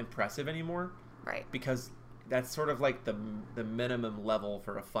 it's not impressive anymore, right? Because that's sort of like the minimum level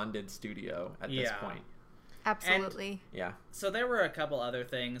for a funded studio at this point. Absolutely. And, so there were a couple other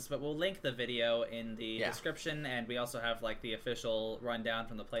things, but we'll link the video in the description, and we also have like the official rundown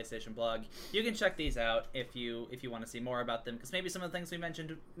from the PlayStation blog. You can check these out if you want to see more about them, because maybe some of the things we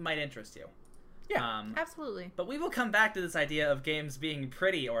mentioned might interest you. Absolutely. But we will come back to this idea of games being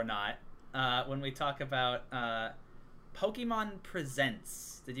pretty or not when we talk about Pokemon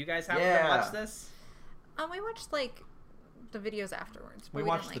Presents. Did you guys happen to watch this? We watched like the videos afterwards. But We didn't,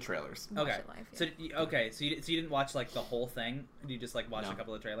 watched like, the trailers. watch Okay. it live, So yeah. so you didn't watch like the whole thing? You just like watched No. a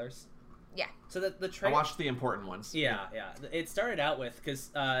couple of trailers? Yeah. So the I trailer. watched the important ones. Yeah. It started out with because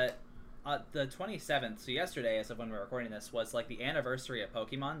the 27th, so yesterday, as of when we're recording this, was like the anniversary of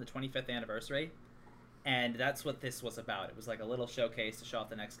Pokemon, the 25th anniversary, and that's what this was about. It was like a little showcase to show off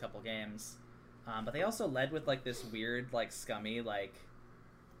the next couple games, but they also led with like this weird, like scummy, like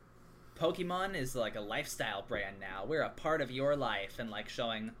Pokemon is like a lifestyle brand now. We're a part of your life, and like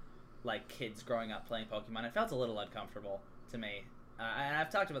showing like kids growing up playing Pokemon. It felt a little uncomfortable to me, and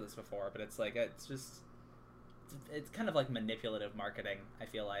I've talked about this before, but it's like it's kind of like manipulative marketing, I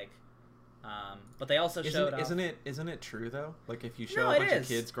feel like. But they also showed off... Isn't it true though? Like if you show No, a it bunch is. of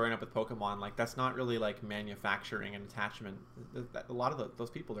kids growing up with Pokemon, like that's not really like manufacturing and attachment. A lot of those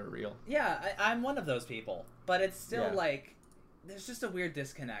people are real. Yeah, I'm one of those people, but it's still Yeah. like there's just a weird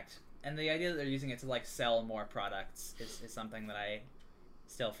disconnect, and the idea that they're using it to like sell more products is something that I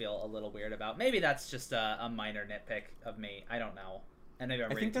still feel a little weird about. Maybe that's just a minor nitpick of me. I don't know. And maybe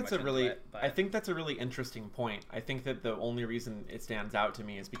I'm I think reading that's too a much really into it, but... I think that's a really interesting point. I think that the only reason it stands out to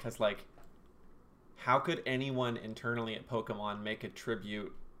me is because like how could anyone internally at Pokemon make a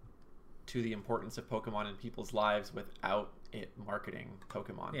tribute to the importance of Pokemon in people's lives without it marketing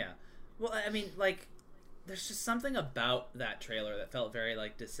Pokemon? Yeah. Well, I mean, like, there's just something about that trailer that felt very,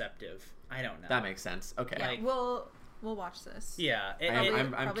 like, deceptive. I don't know. That makes sense. Okay. Yeah, Like- we'll watch this. Yeah. I'm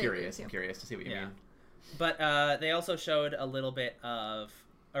probably curious. agree I'm with curious to see what you Yeah. mean. But they also showed a little bit of,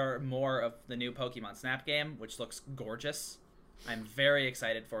 or more of the new Pokemon Snap game, which looks gorgeous. I'm very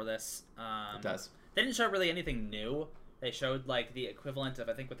excited for this. It does. They didn't show really anything new. They showed like the equivalent of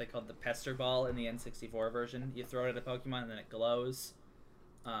I think what they called the Pester Ball in the N64 version. You throw it at a Pokemon and then it glows.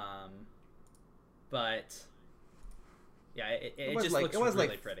 But yeah, it was just like- looks it was really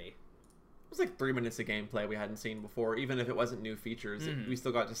like- pretty. It was like 3 minutes of gameplay we hadn't seen before. Even if it wasn't new features, Mhm. we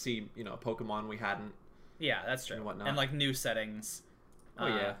still got to see Pokemon we hadn't. Yeah, that's true. And whatnot. And like new settings. Oh,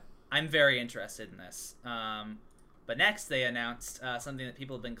 yeah. I'm very interested in this. But next they announced something that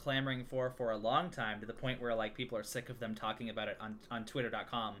people have been clamoring for a long time, to the point where like people are sick of them talking about it on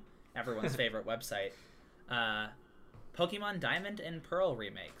Twitter.com, everyone's favorite website. Pokemon Diamond and Pearl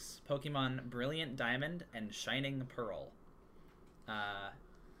remakes. Pokemon Brilliant Diamond and Shining Pearl.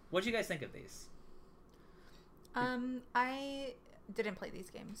 What do you guys think of these? I didn't play these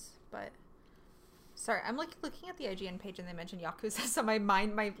games, but sorry, I'm looking at the IGN page and they mentioned Yakuza, so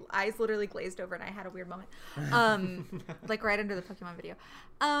my eyes literally glazed over and I had a weird moment. Like right under the Pokemon video.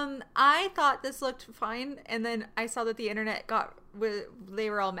 I thought this looked fine, and then I saw that the internet they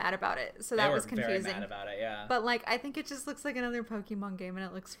were all mad about it, so that was confusing. Very mad about it, yeah. But like, I think it just looks like another Pokemon game, and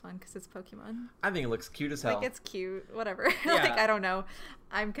it looks fun because it's Pokemon. I think it looks cute as hell. Like, it's cute, whatever. Yeah. Like, I don't know.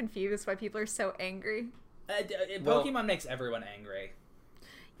 I'm confused why people are so angry. Pokemon makes everyone angry.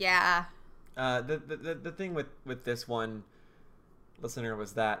 Yeah. The thing with this one, listener,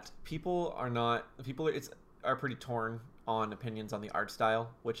 was that people are pretty torn on opinions on the art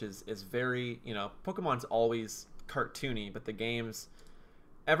style, which is very, Pokemon's always cartoony, but the games,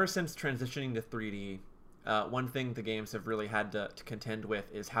 ever since transitioning to 3D, one thing the games have really had to contend with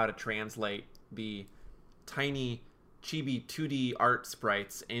is how to translate the tiny chibi 2D art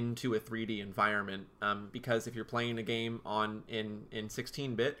sprites into a 3D environment, because if you're playing a game in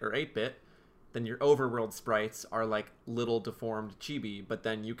 16-bit or 8-bit, then your overworld sprites are like little deformed chibi, but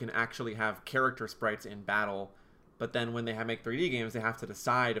then you can actually have character sprites in battle. But then when they make 3D games, they have to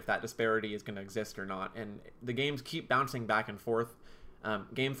decide if that disparity is going to exist or not. And the games keep bouncing back and forth.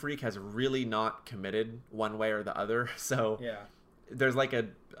 Game Freak has really not committed one way or the other. So Yeah. there's like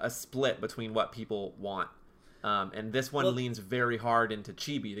a split between what people want. And this one leans very hard into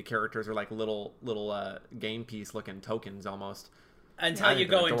chibi. The characters are like little game piece looking tokens almost. Until I you think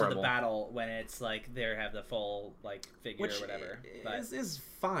go they're into the adorable. battle when it's like they have the full like figure Which or whatever. But is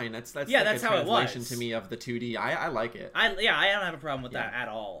fine. That's Yeah, like that's a how it translation was. to me of the 2D. I like it. I don't have a problem with Yeah. that at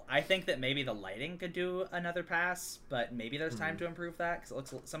all. I think that maybe the lighting could do another pass, but maybe there's time to improve that,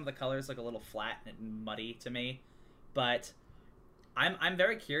 because some of the colors look a little flat and muddy to me. But I'm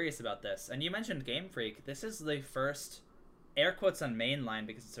very curious about this. And you mentioned Game Freak. This is the first, air quotes on mainline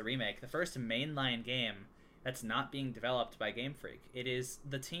because it's a remake, the first mainline game that's not being developed by Game Freak.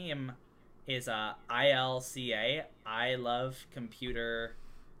 The team is ILCA, I Love Computer.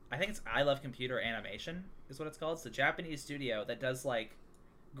 I think it's I Love Computer Animation is what it's called. It's a Japanese studio that does like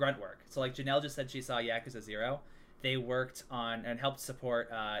grunt work. So like Janelle just said she saw Yakuza 0. They worked on and helped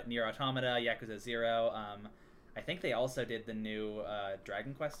support Nier Automata, Yakuza 0. I think they also did the new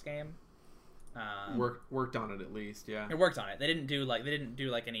Dragon Quest game. Worked on it at least, yeah. They worked on it. They didn't do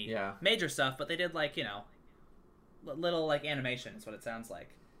like any Yeah. major stuff, but they did like little like animation is what it sounds like.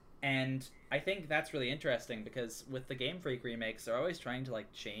 And I think that's really interesting because with the Game Freak remakes, they're always trying to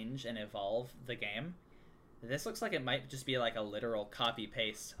like change and evolve the game. This looks like it might just be like a literal copy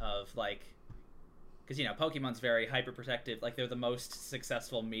paste of like, because you know Pokemon's very hyper protective. Like they're the most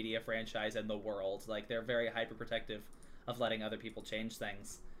successful media franchise in the world. Like they're very hyper protective of letting other people change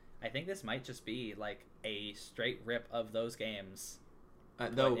things. I think this might just be like a straight rip of those games.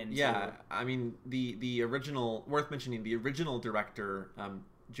 Though, yeah, I mean the original, worth mentioning, the original director,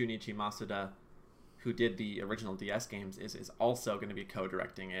 Junichi Masuda, who did the original DS games, is also going to be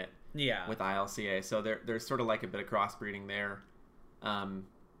co-directing it. Yeah. With ILCA, so there's sort of like a bit of crossbreeding there.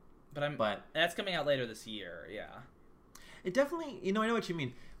 But that's coming out later this year. Yeah. It definitely, I know what you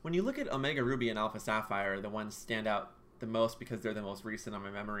mean. When you look at Omega Ruby and Alpha Sapphire, the ones stand out the most because they're the most recent on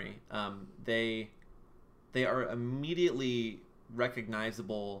my memory. They are immediately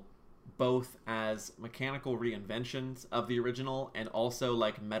recognizable both as mechanical reinventions of the original and also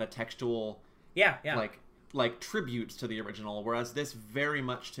like metatextual like tributes to the original, whereas this very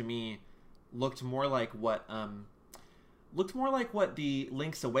much to me looked more like what the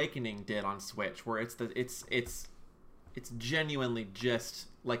Link's Awakening did on Switch, where it's genuinely just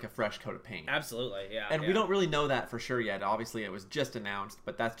like a fresh coat of paint. Absolutely, yeah. And we don't really know that for sure yet. Obviously, it was just announced,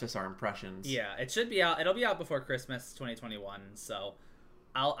 but that's just our impressions. Yeah, it should be out. It'll be out before Christmas 2021, so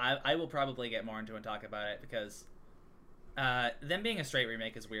I will probably get more into it and talk about it because them being a straight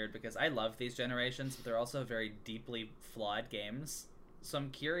remake is weird because I love these generations, but they're also very deeply flawed games. So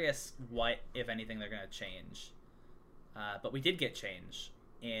I'm curious what, if anything, they're going to change. But we did get change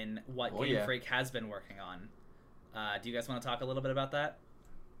in what Game Freak has been working on. Do you guys want to talk a little bit about that?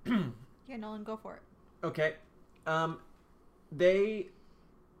 Yeah, Nolan, go for it. Okay. They,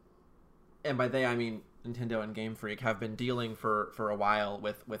 and by they I mean Nintendo and Game Freak, have been dealing for a while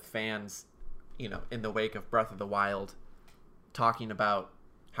with fans, in the wake of Breath of the Wild, talking about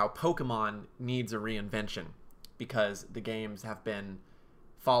how Pokemon needs a reinvention because the games have been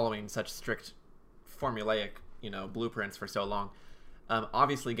following such strict formulaic, blueprints for so long.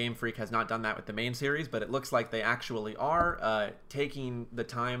 Obviously, Game Freak has not done that with the main series, but it looks like they actually are taking the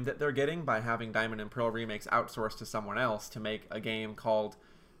time that they're getting by having Diamond and Pearl remakes outsourced to someone else to make a game called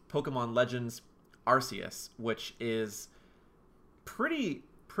Pokemon Legends Arceus, which is pretty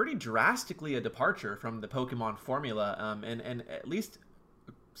drastically a departure from the Pokemon formula, and at least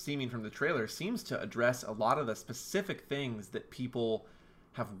seeming from the trailer seems to address a lot of the specific things that people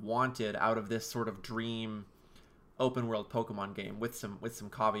have wanted out of this sort of dream open world Pokemon game, with some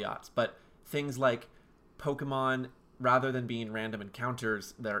caveats. But things like Pokemon, rather than being random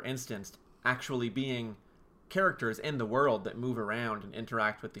encounters that are instanced, actually being characters in the world that move around and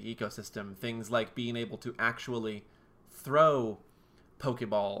interact with the ecosystem. Things like being able to actually throw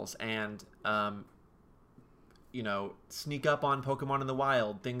Pokeballs and sneak up on Pokemon in the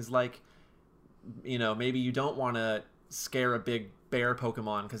wild. Things like, maybe you don't want to scare a big bear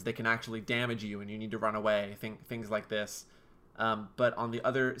Pokemon because they can actually damage you and you need to run away. Things like this. But on the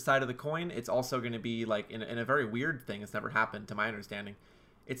other side of the coin, it's also going to be like in a very weird thing that's never happened to my understanding.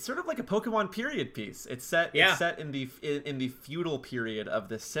 It's sort of like a Pokemon period piece. It's set in the feudal period of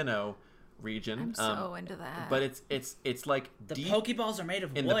the Sinnoh region. I'm so into that. But it's like the Pokeballs are made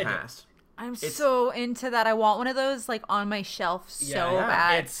of in wood. the past. I'm so into that. I want one of those like on my shelf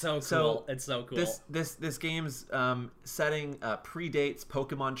bad. It's so cool. It's so cool. This game's setting predates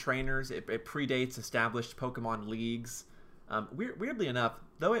Pokemon trainers. It predates established Pokemon leagues. Weirdly enough,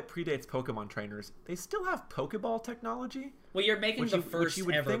 though it predates Pokemon trainers, they still have Pokeball technology. Well, you're making the first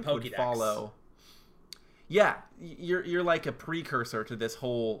ever Pokédex. Follow. Yeah, you're like a precursor to this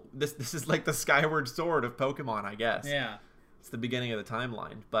whole. This is like the Skyward Sword of Pokemon, I guess. Yeah. It's the beginning of the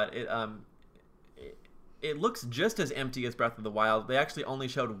timeline, but it looks just as empty as Breath of the Wild. They actually only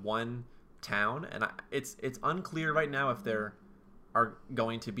showed one town, and it's unclear right now if there are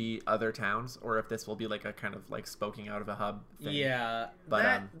going to be other towns or if this will be like a kind of like spoking out of a hub thing. Yeah,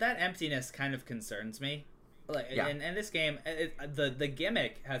 but that emptiness kind of concerns me. Like, and this game, the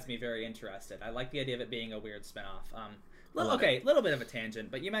gimmick has me very interested. I like the idea of it being a weird spinoff. Little bit of a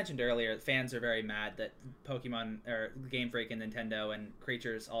tangent, but you mentioned earlier fans are very mad that Pokemon or Game Freak and Nintendo and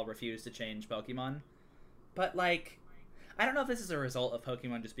creators all refuse to change Pokemon. But like, I don't know if this is a result of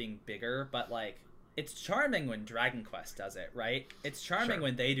Pokemon just being bigger, but like, it's charming when Dragon Quest does it, right? It's charming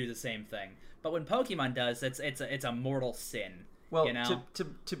when they do the same thing, but when Pokemon does, it's a mortal sin. Well,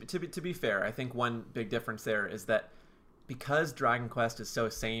 to be fair, I think one big difference there is that because Dragon Quest is so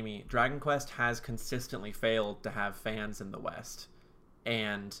samey, Dragon Quest has consistently failed to have fans in the West.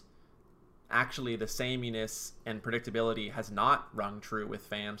 And actually the sameness and predictability has not rung true with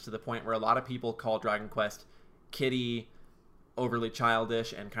fans, to the point where a lot of people call Dragon Quest kiddie, overly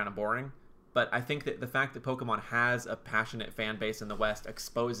childish, and kind of boring. But I think that the fact that Pokemon has a passionate fan base in the West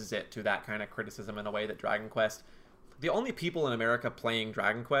exposes it to that kind of criticism in a way that Dragon Quest... The only people in America playing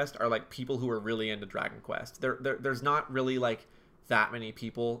Dragon Quest are, like, people who are really into Dragon Quest. There's not really, like, that many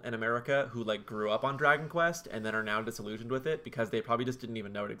people in America who, like, grew up on Dragon Quest and then are now disillusioned with it because they probably just didn't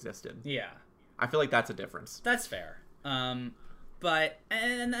even know it existed. Yeah. I feel like that's a difference. That's fair. But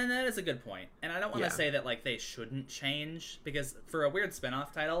and that is a good point. And I don't want to Yeah. say that like they shouldn't change, because for a weird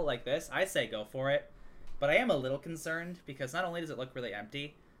spin-off title like this, I say go for it. But I am a little concerned because not only does it look really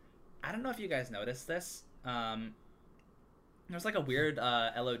empty, I don't know if you guys noticed this. There's like a weird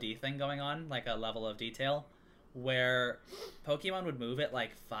LOD thing going on, like a level of detail, where Pokemon would move at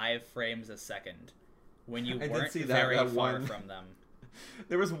like 5 frames a second when you weren't very far from them.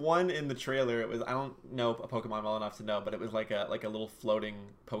 There was one in the trailer. It was, I don't know a Pokemon well enough to know, but it was like a little floating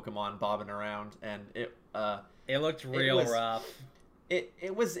Pokemon bobbing around, and it looked real rough.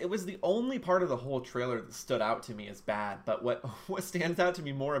 It was the only part of the whole trailer that stood out to me as bad. But what stands out to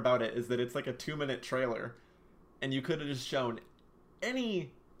me more about it is that it's like a 2-minute trailer, and you could have just shown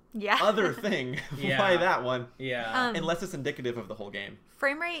any other thing. Why that one? Yeah. Unless it's indicative of the whole game.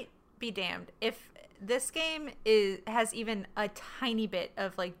 Frame rate be damned. If this game has even a tiny bit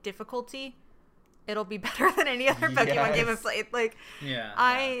of like difficulty, it'll be better than any other Pokemon game I've played. Like,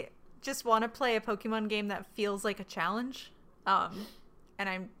 I just want to play a Pokemon game that feels like a challenge. And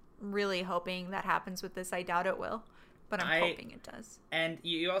I'm really hoping that happens with this. I doubt it will, but I'm hoping it does. And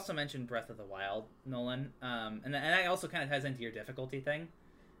you also mentioned Breath of the Wild, Nolan. And that also kind of ties into your difficulty thing.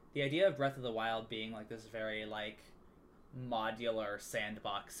 The idea of Breath of the Wild being like this very like modular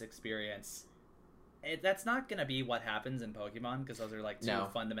sandbox experience, that's not going to be what happens in Pokemon, because those are like two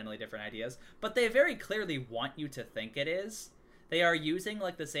fundamentally different ideas. But they very clearly want you to think it is. They are using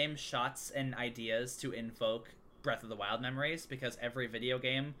like the same shots and ideas to invoke Breath of the Wild memories, because every video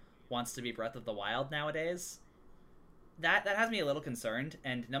game wants to be Breath of the Wild nowadays. That has me a little concerned,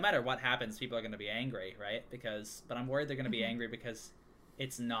 and no matter what happens, people are going to be angry, right? But I'm worried they're going to be angry because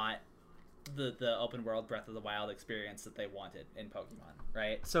it's not the open world Breath of the Wild experience that they wanted in Pokemon,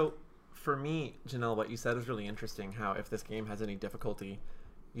 right? So for me, Janelle, what you said is really interesting, how if this game has any difficulty,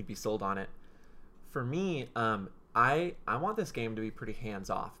 you'd be sold on it. For me, I want this game to be pretty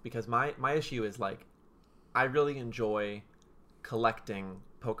hands-off, because my issue is, like, I really enjoy collecting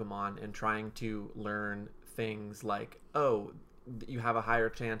Pokemon and trying to learn things like, oh, you have a higher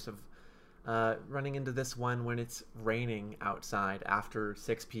chance of running into this one when it's raining outside after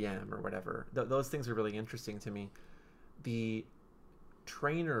 6 p.m. or whatever. Those things are really interesting to me. The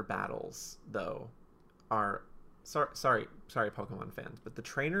trainer battles, though, are... Sorry, Pokemon fans, but the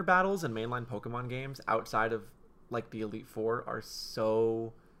trainer battles in mainline Pokemon games outside of, like, the Elite Four are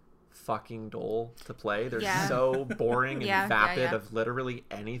so fucking dull to play. They're so boring and vapid of literally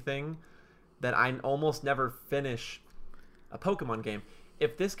anything that I almost never finish a Pokemon game.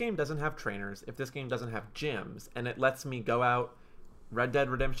 If this game doesn't have trainers, if this game doesn't have gyms, and it lets me go out Red Dead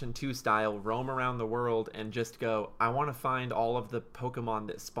Redemption 2 style, roam around the world and just go, I want to find all of the Pokemon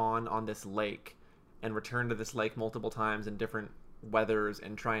that spawn on this lake and return to this lake multiple times in different weathers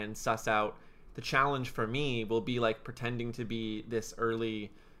and try and suss out. The challenge for me will be like pretending to be this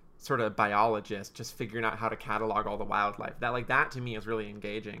early sort of biologist, just figuring out how to catalog all the wildlife. That to me is really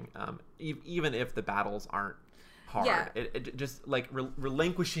engaging, even if the battles aren't hard. Yeah. It just like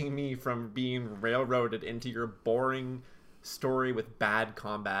relinquishing me from being railroaded into your boring story with bad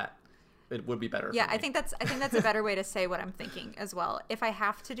combat. It would be better. Yeah, for me. I think that's a better way to say what I'm thinking as well. If I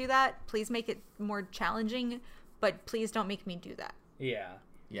have to do that, please make it more challenging, but please don't make me do that. Yeah.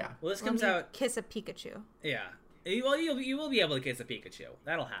 Well, this comes out. Kiss a Pikachu. Yeah. Well, you will be able to kiss a Pikachu.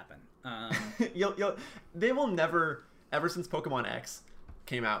 That'll happen. They will never, ever since Pokemon X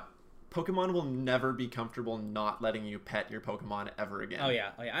came out, Pokemon will never be comfortable not letting you pet your Pokemon ever again. Oh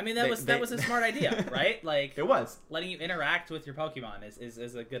yeah. I mean, that was a smart idea, right? Like, it was. Letting you interact with your Pokemon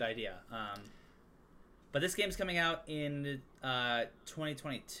is a good idea. But this game's coming out in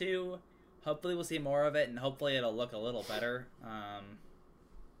 2022. Hopefully we'll see more of it, and hopefully it'll look a little better.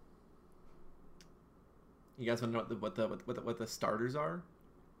 You guys want to know what the starters are?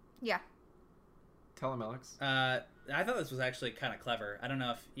 Yeah. Tell them, Alex. I thought this was actually kind of clever. I don't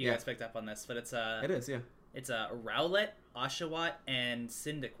know if you guys picked up on this, but it is, yeah. It's a Rowlet, Oshawott, and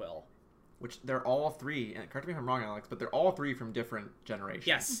Cyndaquil. Which they're all three, and correct me if I'm wrong, Alex, but they're all three from different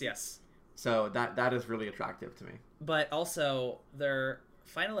generations. Yes. So that is really attractive to me. But also, their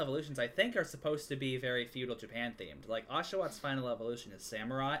final evolutions, I think, are supposed to be very feudal Japan themed. Like, Oshawott's final evolution is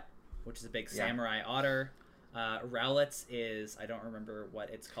Samurott, which is a big samurai otter. Rowlet's is, I don't remember what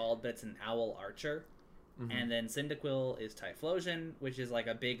it's called, but it's an owl archer. and then Cyndaquil is Typhlosion, which is like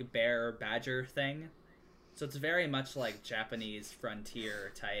a big bear badger thing. So it's very much like Japanese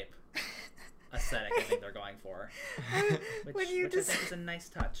frontier type aesthetic. I think they're going for, which I think is a nice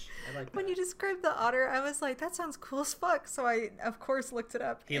touch. I like that. When you described the otter, I was like, that sounds cool as fuck. So I, of course, looked it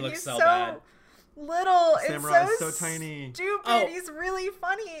up. He And looks he's so bad. Little. Samurott It's is so tiny. Stupid. Oh. He's really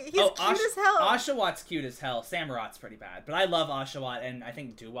funny. He's cute as hell. Oshawott cute as hell. Samurott's pretty bad, but I love Oshawott, and I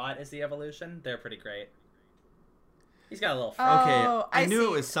think Duat is the evolution. They're pretty great. He's got a little. Okay, Oh, I I knew see.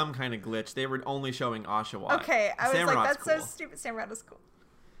 it was some kind of glitch. They were only showing Oshawott. Okay, I was like, Samurott's that's cool. so stupid. Samurott is cool.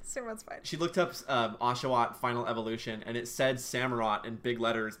 Samurott's fine. She looked up Oshawott Final Evolution, and it said Samurott in big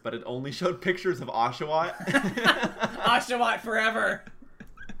letters, but it only showed pictures of Oshawott. Oshawott forever.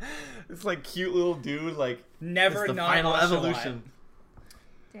 It's like cute little dude, like Never it's the not Final Oshawott. Evolution.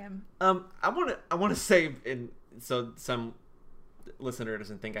 Damn. I want to say, so some listener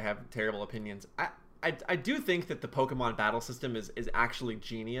doesn't think I have terrible opinions. I do think that the Pokemon battle system is actually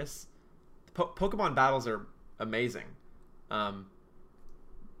genius. Pokemon battles are amazing,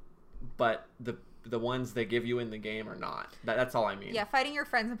 but the ones they give you in the game are not. That's all I mean. Yeah, fighting your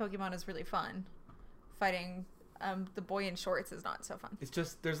friends in Pokemon is really fun. Fighting the boy in shorts is not so fun. It's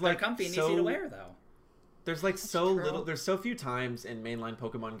just there's They're like comfy and so, easy to wear, though. There's like so true. little. There's so few times in mainline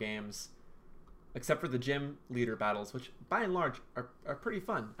Pokemon games, except for the gym leader battles, which by and large are pretty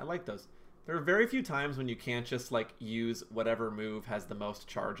fun. I like those. There are very few times when you can't just like use whatever move has the most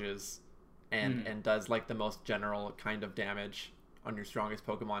charges, and does like the most general kind of damage on your strongest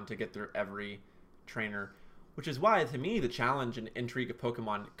Pokemon to get through every trainer. Which is why, to me, the challenge and intrigue of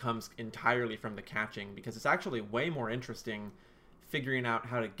Pokemon comes entirely from the catching, because it's actually way more interesting figuring out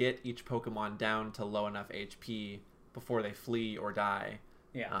how to get each Pokemon down to low enough HP before they flee or die.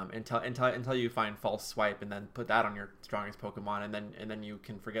 Yeah. Until you find False Swipe and then put that on your strongest Pokemon, and then you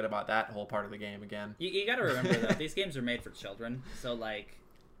can forget about that whole part of the game again. You got to remember that these games are made for children, so like.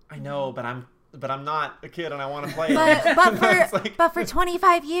 I know, but I'm not a kid and I want to play it. But for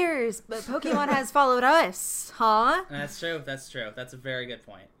 25 years, but Pokemon has followed us, huh? That's true. That's true. That's a very good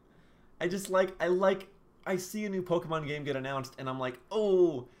point. I see a new Pokemon game get announced and I'm like,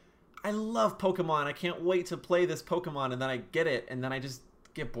 oh, I love Pokemon. I can't wait to play this Pokemon, and then I get it and then I just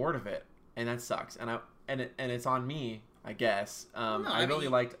get bored of it, and that sucks. And it's on me, I guess. I really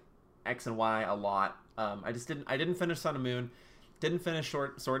liked X and Y a lot. I didn't finish Sun and Moon, didn't finish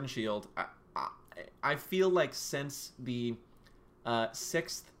Sword and Shield. I feel like since the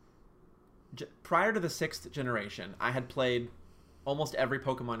prior to the 6th generation, I had played almost every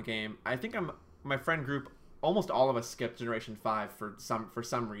Pokemon game. I think my friend group, almost all of us skipped Generation 5 for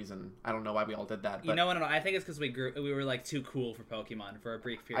some reason. I don't know why we all did that. But you know what? I think it's because we were like too cool for Pokemon for a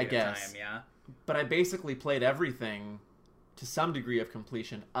brief period of time. Yeah. But I basically played everything to some degree of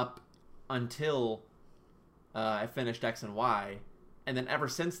completion up until I finished X and Y. And then ever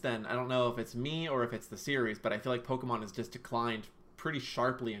since then, I don't know if it's me or if it's the series, but I feel like Pokemon has just declined pretty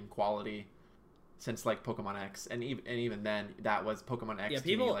sharply in quality since like Pokemon X, and even then, that was Pokemon X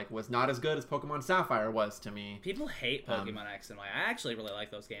to me, like, was not as good as Pokemon Sapphire was to me. People hate Pokemon X and Y. I actually really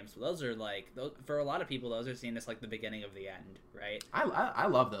like those games. But those are like for a lot of people, those are seen as like the beginning of the end, right? I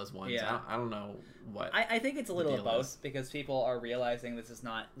love those ones. Yeah. I don't know what. I think it's a little of deal both is. because people are realizing this is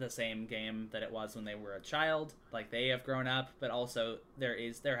not the same game that it was when they were a child. Like they have grown up, but also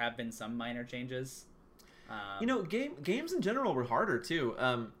there have been some minor changes. Games in general were harder too.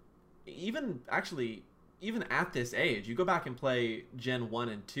 Even at this age, you go back and play Gen 1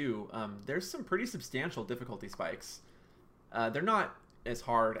 and 2, there's some pretty substantial difficulty spikes. They're not as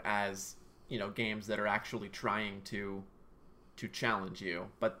hard as, games that are actually trying to challenge you,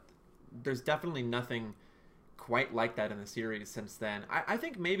 but there's definitely nothing quite like that in the series since then. I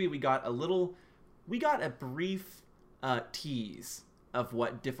think maybe we got a brief tease of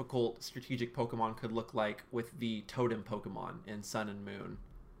what difficult strategic Pokemon could look like with the Totem Pokemon in Sun and Moon.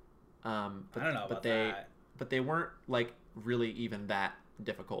 I don't know about that. But they weren't like really even that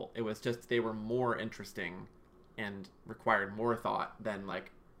difficult. It was just they were more interesting and required more thought than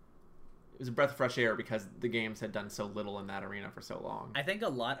like it was a breath of fresh air because the games had done so little in that arena for so long. I think a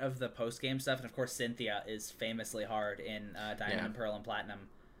lot of the post game stuff, and of course Cynthia is famously hard in Diamond and Pearl and Platinum,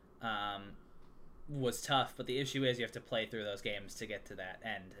 was tough. But the issue is you have to play through those games to get to that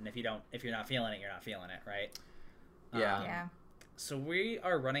end, and if you're not feeling it, you're not feeling it, right? Yeah. So we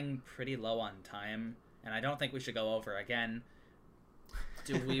are running pretty low on time, and I don't think we should go over again.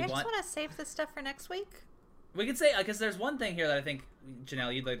 Do we I just want to save this stuff for next week. We could say, because there's one thing here that I think,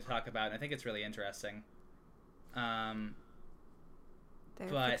 Janelle, you'd like to talk about, and I think it's really interesting. They're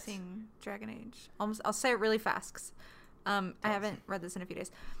fixing Dragon Age. I'll say it really fast, 'cause I haven't read this in a few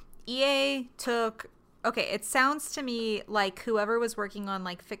days. EA took okay, it sounds to me like whoever was working on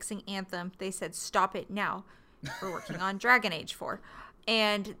like fixing Anthem, they said stop it now. We're working on Dragon Age 4,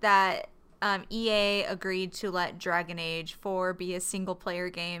 and that EA agreed to let Dragon Age 4 be a single player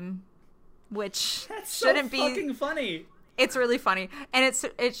game, which shouldn't so fucking funny. It's really funny, and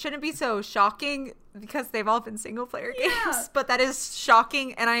it shouldn't be so shocking because they've all been single player games, but that is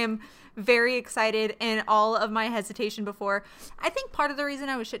shocking, and I am very excited. And all of my hesitation before, I think part of the reason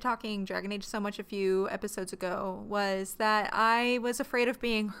I was shit talking Dragon Age so much a few episodes ago was that I was afraid of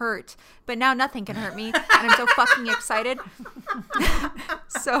being hurt, but now nothing can hurt me, and I'm so fucking excited.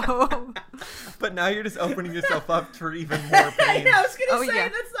 So, but now you're just opening yourself up for even more pain. I was gonna say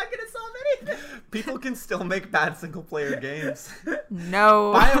that's not gonna solve anything. People can still make bad single player games.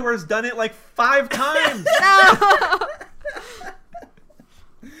 No, BioWare's done it like 5 times. No.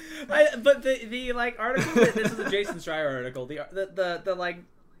 But the like article, this is a Jason Schreier article.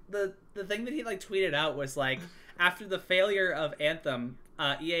 The thing that he like tweeted out was like, after the failure of Anthem,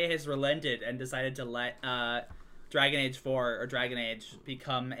 EA has relented and decided to let Dragon Age 4 or Dragon Age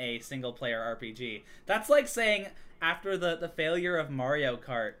become a single player RPG. That's like saying after the failure of Mario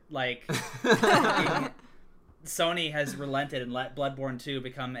Kart, like Sony has relented and let Bloodborne 2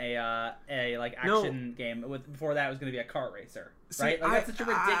 become a like action game. Before that, it was going to be a kart racer, right? Like, that's such a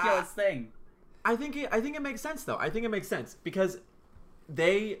ridiculous thing. I think it makes sense though. I think it makes sense because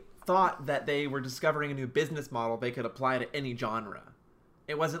they thought that they were discovering a new business model they could apply to any genre.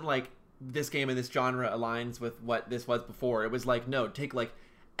 It wasn't like this game in this genre aligns with what this was before. It was like, no, take like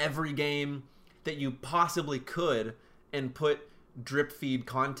every game that you possibly could and put drip feed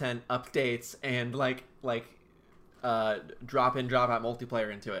content updates and like drop in, drop out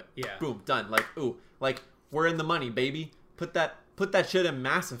multiplayer into it. Yeah. Boom, done. Like, ooh, like we're in the money, baby. Put that shit in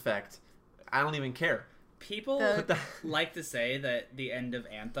Mass Effect. I don't even care. People like to say that the end of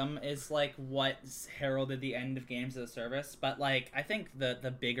Anthem is like what heralded the end of games as a service, but like I think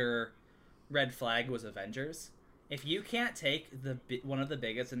the bigger red flag was Avengers. If you can't take one of the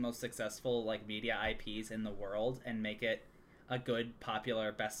biggest and most successful like media IPs in the world and make it a good,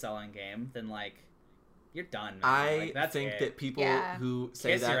 popular, best-selling game, then like you're done, man. I think that people who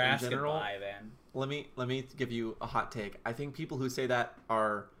say Kiss your that in ass general, goodbye, man. let me give you a hot take. I think people who say that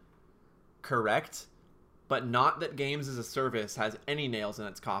are correct, but not that games as a service has any nails in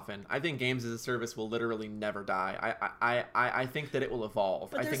its coffin. I think games as a service will literally never die. I think that it will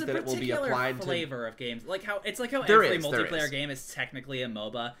evolve. But I think that it will be applied to flavor of games. Like how it's like how there every is, multiplayer game is technically a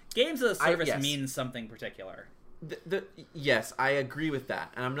MOBA. Games as a service means something particular. Yes, I agree with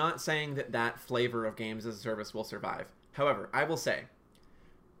that. And I'm not saying that flavor of games as a service will survive. However, I will say,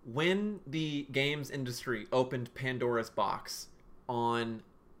 when the games industry opened Pandora's box on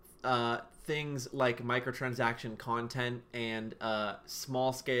things like microtransaction content and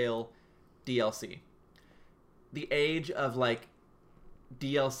small-scale DLC, the age of like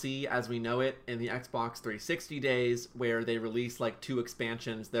DLC as we know it in the Xbox 360 days, where they release like 2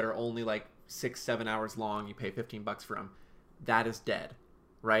 expansions that are only like 6-7 hours long, you pay $15 for them, that is dead,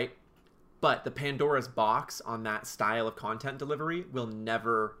 right? But the Pandora's box on that style of content delivery will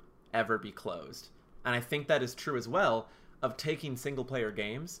never ever be closed. And I think that is true as well of taking single player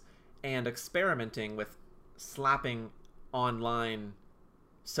games and experimenting with slapping online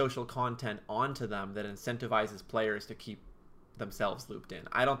social content onto them that incentivizes players to keep themselves looped in.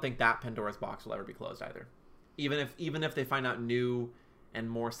 I don't think that Pandora's box will ever be closed either, even if they find out new and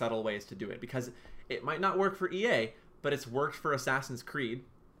more subtle ways to do it, because it might not work for EA, but it's worked for Assassin's Creed.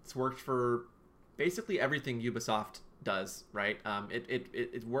 It's worked for basically everything Ubisoft does, right?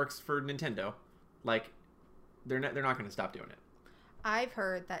 It works for Nintendo. Like, they're not going to stop doing it. I've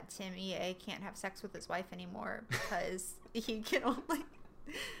heard that Tim EA can't have sex with his wife anymore because he can only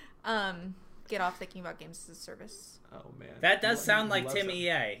get off thinking about games as a service. Oh man, that does sound like Tim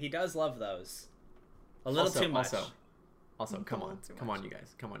EA. He does love those a little too much. Also, come on, you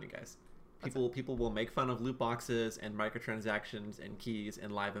guys. People will make fun of loot boxes and microtransactions and keys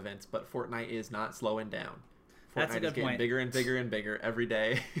and live events, but Fortnite is not slowing down. That's a good is getting point. Bigger and bigger and bigger every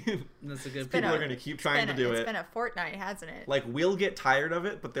day. That's a good point. People are going to keep trying to do it. It's been a fortnight, hasn't it? Like, we'll get tired of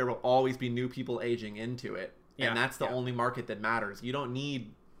it, but there will always be new people aging into it. Yeah, and that's the only market that matters. You don't need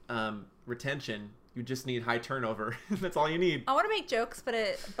retention. You just need high turnover. That's all you need. I want to make jokes,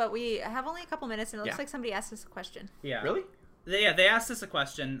 but we have only a couple minutes, and it looks like somebody asked us a question. Yeah. Really? They asked us a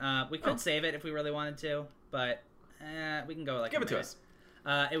question. We could save it if we really wanted to, but we can go like give it to us.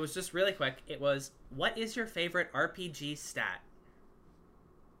 It was just really quick. It was, what is your favorite RPG stat?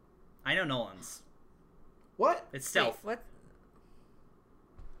 I know Nolan's. What? It's stealth. Wait,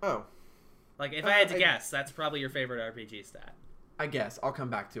 what? Oh. Like, if I had to guess, that's probably your favorite RPG stat. I guess. I'll come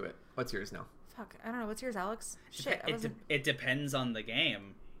back to it. What's yours now? Fuck, I don't know. What's yours, Alex? Shit, It depends on the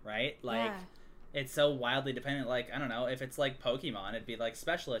game, right? Like, Yeah. it's so wildly dependent. Like, I don't know, if it's like Pokemon, it'd be like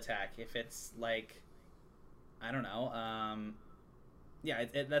special attack. If it's like, I don't know, yeah,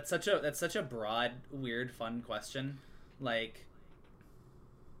 that's such a broad, weird, fun question. Like,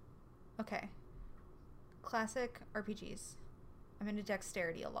 Okay. Classic RPGs. I'm into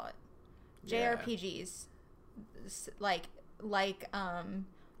dexterity a lot. Yeah. JRPGs, like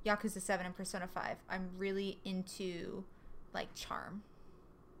Yakuza 7 and Persona 5. I'm really into like charm.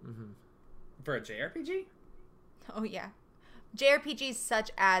 Mm-hmm. for a JRPG, Oh yeah. JRPGs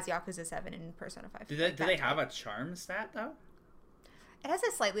such as Yakuza 7 and Persona 5. do they have a charm stat though? It has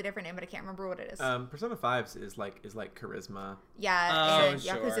a slightly different name, but I can't remember what it is. Persona 5's is like charisma. Yeah, Oh, and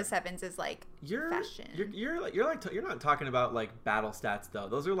sure. Yakuza 7's is like fashion. You're not talking about like battle stats though.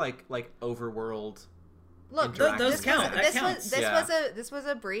 Those are like overworld. Look, those count. That counts. This was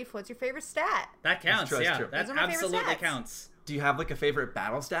a brief. What's your favorite stat? That counts. true, that's Yeah, true. that Those are my favorite absolutely stats. counts. Do you have like a favorite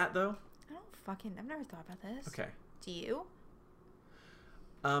battle stat though? I've never thought about this. Okay. Do you?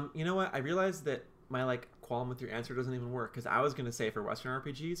 You know what? I realized that my like qualm with your answer doesn't even work because I was gonna say for Western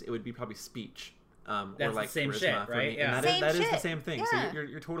RPGs it would be probably speech. Or That's like the same charisma shit, for right? me. Yeah. And Same that is the shit. same thing. Yeah. So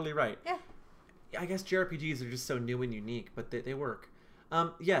you're totally right. Yeah. I guess JRPGs are just so new and unique, but they work.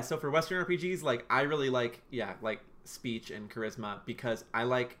 Yeah, so for Western RPGs, like I really like speech and charisma because I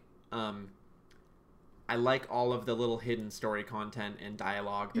like all of the little hidden story content and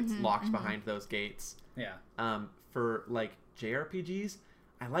dialogue that's locked behind those gates. Yeah. For like JRPGs,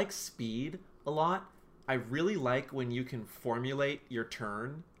 I like speed a lot. I really like when you can formulate your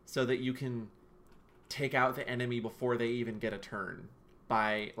turn so that you can take out the enemy before they even get a turn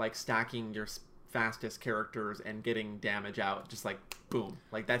by like stacking your fastest characters and getting damage out just like boom.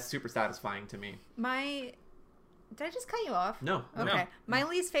 Like that's super satisfying to me. Did I just cut you off? No. Okay. No. My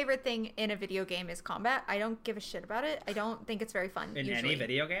least favorite thing in a video game is combat. I don't give a shit about it. I don't think it's very fun. In usually. any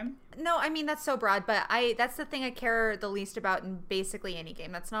video game? No, I mean that's so broad, but that's the thing I care the least about in basically any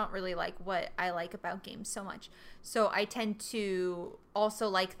game. That's not really like what I like about games so much. So I tend to also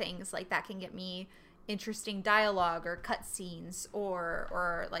like things like that can get me interesting dialogue or cutscenes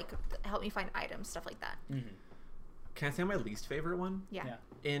or like help me find items, stuff like that. Mm-hmm. Can I say my least favorite one? Yeah.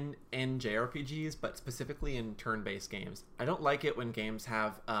 In JRPGs, but specifically in turn-based games, I don't like it when games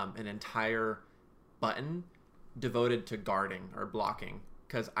have an entire button devoted to guarding or blocking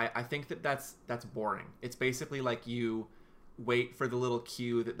because I think that's boring. It's basically like you wait for the little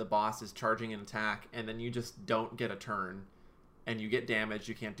cue that the boss is charging an attack and then you just don't get a turn and you get damaged.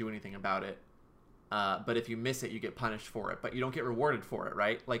 You can't do anything about it. But if you miss it, you get punished for it, but you don't get rewarded for it,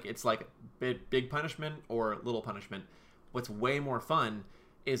 right? Like it's like big punishment or little punishment. What's way more fun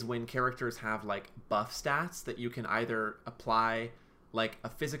is when characters have like buff stats that you can either apply like a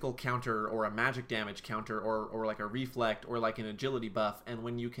physical counter or a magic damage counter or like a reflect or like an agility buff, and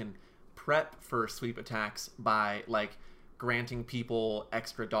when you can prep for sweep attacks by like granting people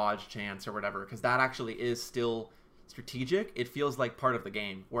extra dodge chance or whatever, because that actually is still strategic. It feels like part of the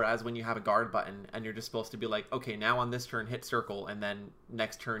game, whereas when you have a guard button and you're just supposed to be like, okay, now on this turn hit circle and then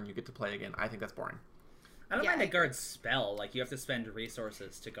next turn you get to play again, I think that's boring. I don't mind a guard spell. Like, you have to spend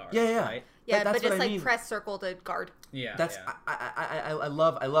resources to guard. Yeah. Right? Yeah, that's but just what I like mean. press circle to guard. Yeah. That's yeah. I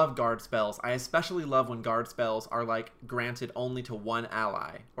love guard spells. I especially love when guard spells are like granted only to one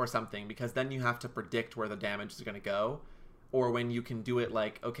ally or something, because then you have to predict where the damage is going to go. Or when you can do it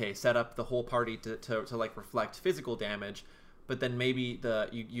like, okay, set up the whole party to like reflect physical damage, but then maybe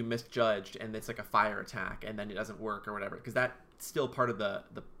you misjudged and it's like a fire attack and then it doesn't work or whatever, because that's still part of the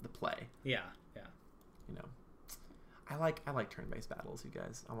play. Yeah. You know, I like turn-based battles, you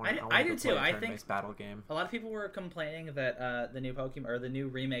guys. I do too. Play a I turn-based think battle game. a lot of people were complaining that the new Pokemon or the new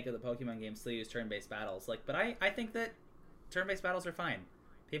remake of the Pokemon game still use turn-based battles. Like, but I think that turn-based battles are fine.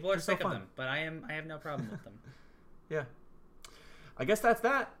 People are They're so sick of fun. them, but I have no problem with them. Yeah. I guess that's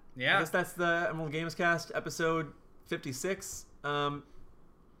that. Yeah. I guess that's the Emerald Games Cast episode 56.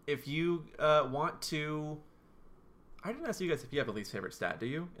 If you want to, I didn't ask you guys if you have a least favorite stat. Do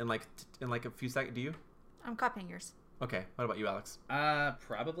you? In like a few seconds, do you? I'm copying yours. Okay. What about you, Alex?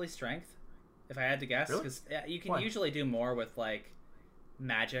 Probably strength, if I had to guess, Really? because you can Why? usually do more with like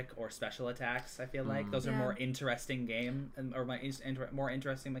magic or special attacks. I feel like those are Yeah. more interesting more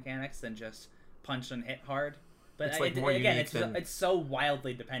interesting mechanics than just punch and hit hard. But It's, like, more again, unique than- it's so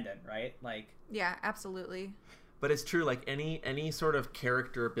wildly dependent, right? Like, Yeah, absolutely. But it's true. Like any sort of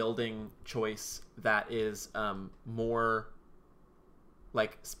character building choice that is more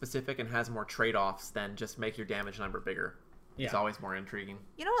like specific and has more trade-offs than just make your damage number bigger. It's Yeah. always more intriguing.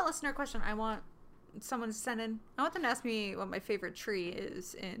 You know what, listener question I want someone sent in. I want them to ask me what my favorite tree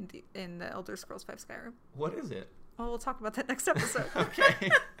is in the Elder Scrolls V Skyrim. What is it? Well, we'll talk about that next episode.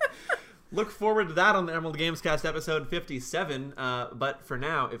 Okay. Look forward to that on the Emerald Gamescast episode 57. But for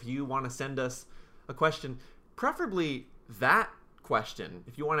now, if you want to send us a question, preferably that question,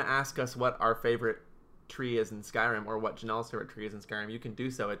 if you want to ask us what our favorite tree is in Skyrim or what Janelle's favorite tree is in Skyrim, you can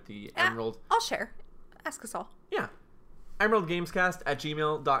do so at the Emerald. I'll share. Ask us all. Yeah.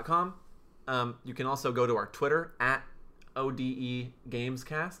 emeraldgamescast@gmail.com. You can also go to our Twitter at ODE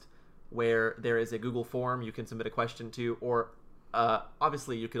Gamescast, where there is a Google form you can submit a question to, or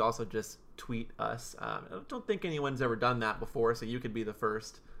obviously you could also just tweet us. I don't think anyone's ever done that before, so you could be the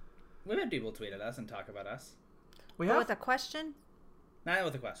first. We've had people tweet at us and talk about us. We But have? with a question? Not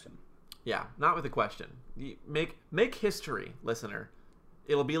with a question. Yeah, not with a question. Make history, listener.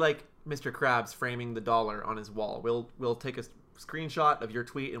 It'll be like Mr. Krabs framing the dollar on his wall. We'll take a screenshot of your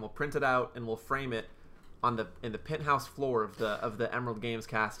tweet and we'll print it out and we'll frame it in the penthouse floor of the Emerald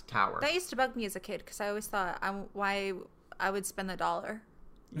Gamescast tower. That used to bug me as a kid because I always thought why I would spend $1.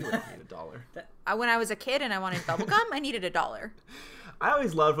 You wouldn't need $1. When I was a kid and I wanted bubblegum, I needed $1. I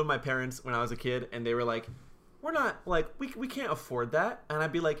always loved when my parents, when I was a kid, and they were like, we're not, like, we can't afford that. And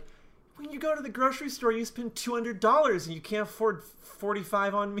I'd be like, when you go to the grocery store, you spend $200 and you can't afford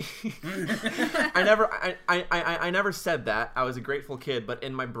 $45 on me. I never said that. I was a grateful kid, but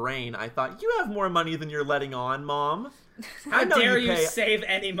in my brain, I thought, you have more money than you're letting on, Mom. How dare you save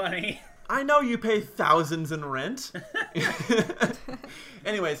any money? I know you pay thousands in rent.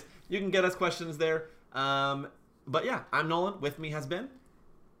 Anyways, you can get us questions there. But yeah, I'm Nolan. With me has been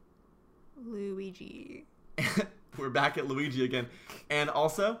Luigi. We're back at Luigi again. And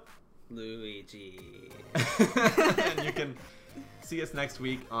also Luigi. And you can see us next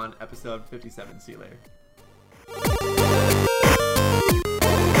week on episode 57. See you later.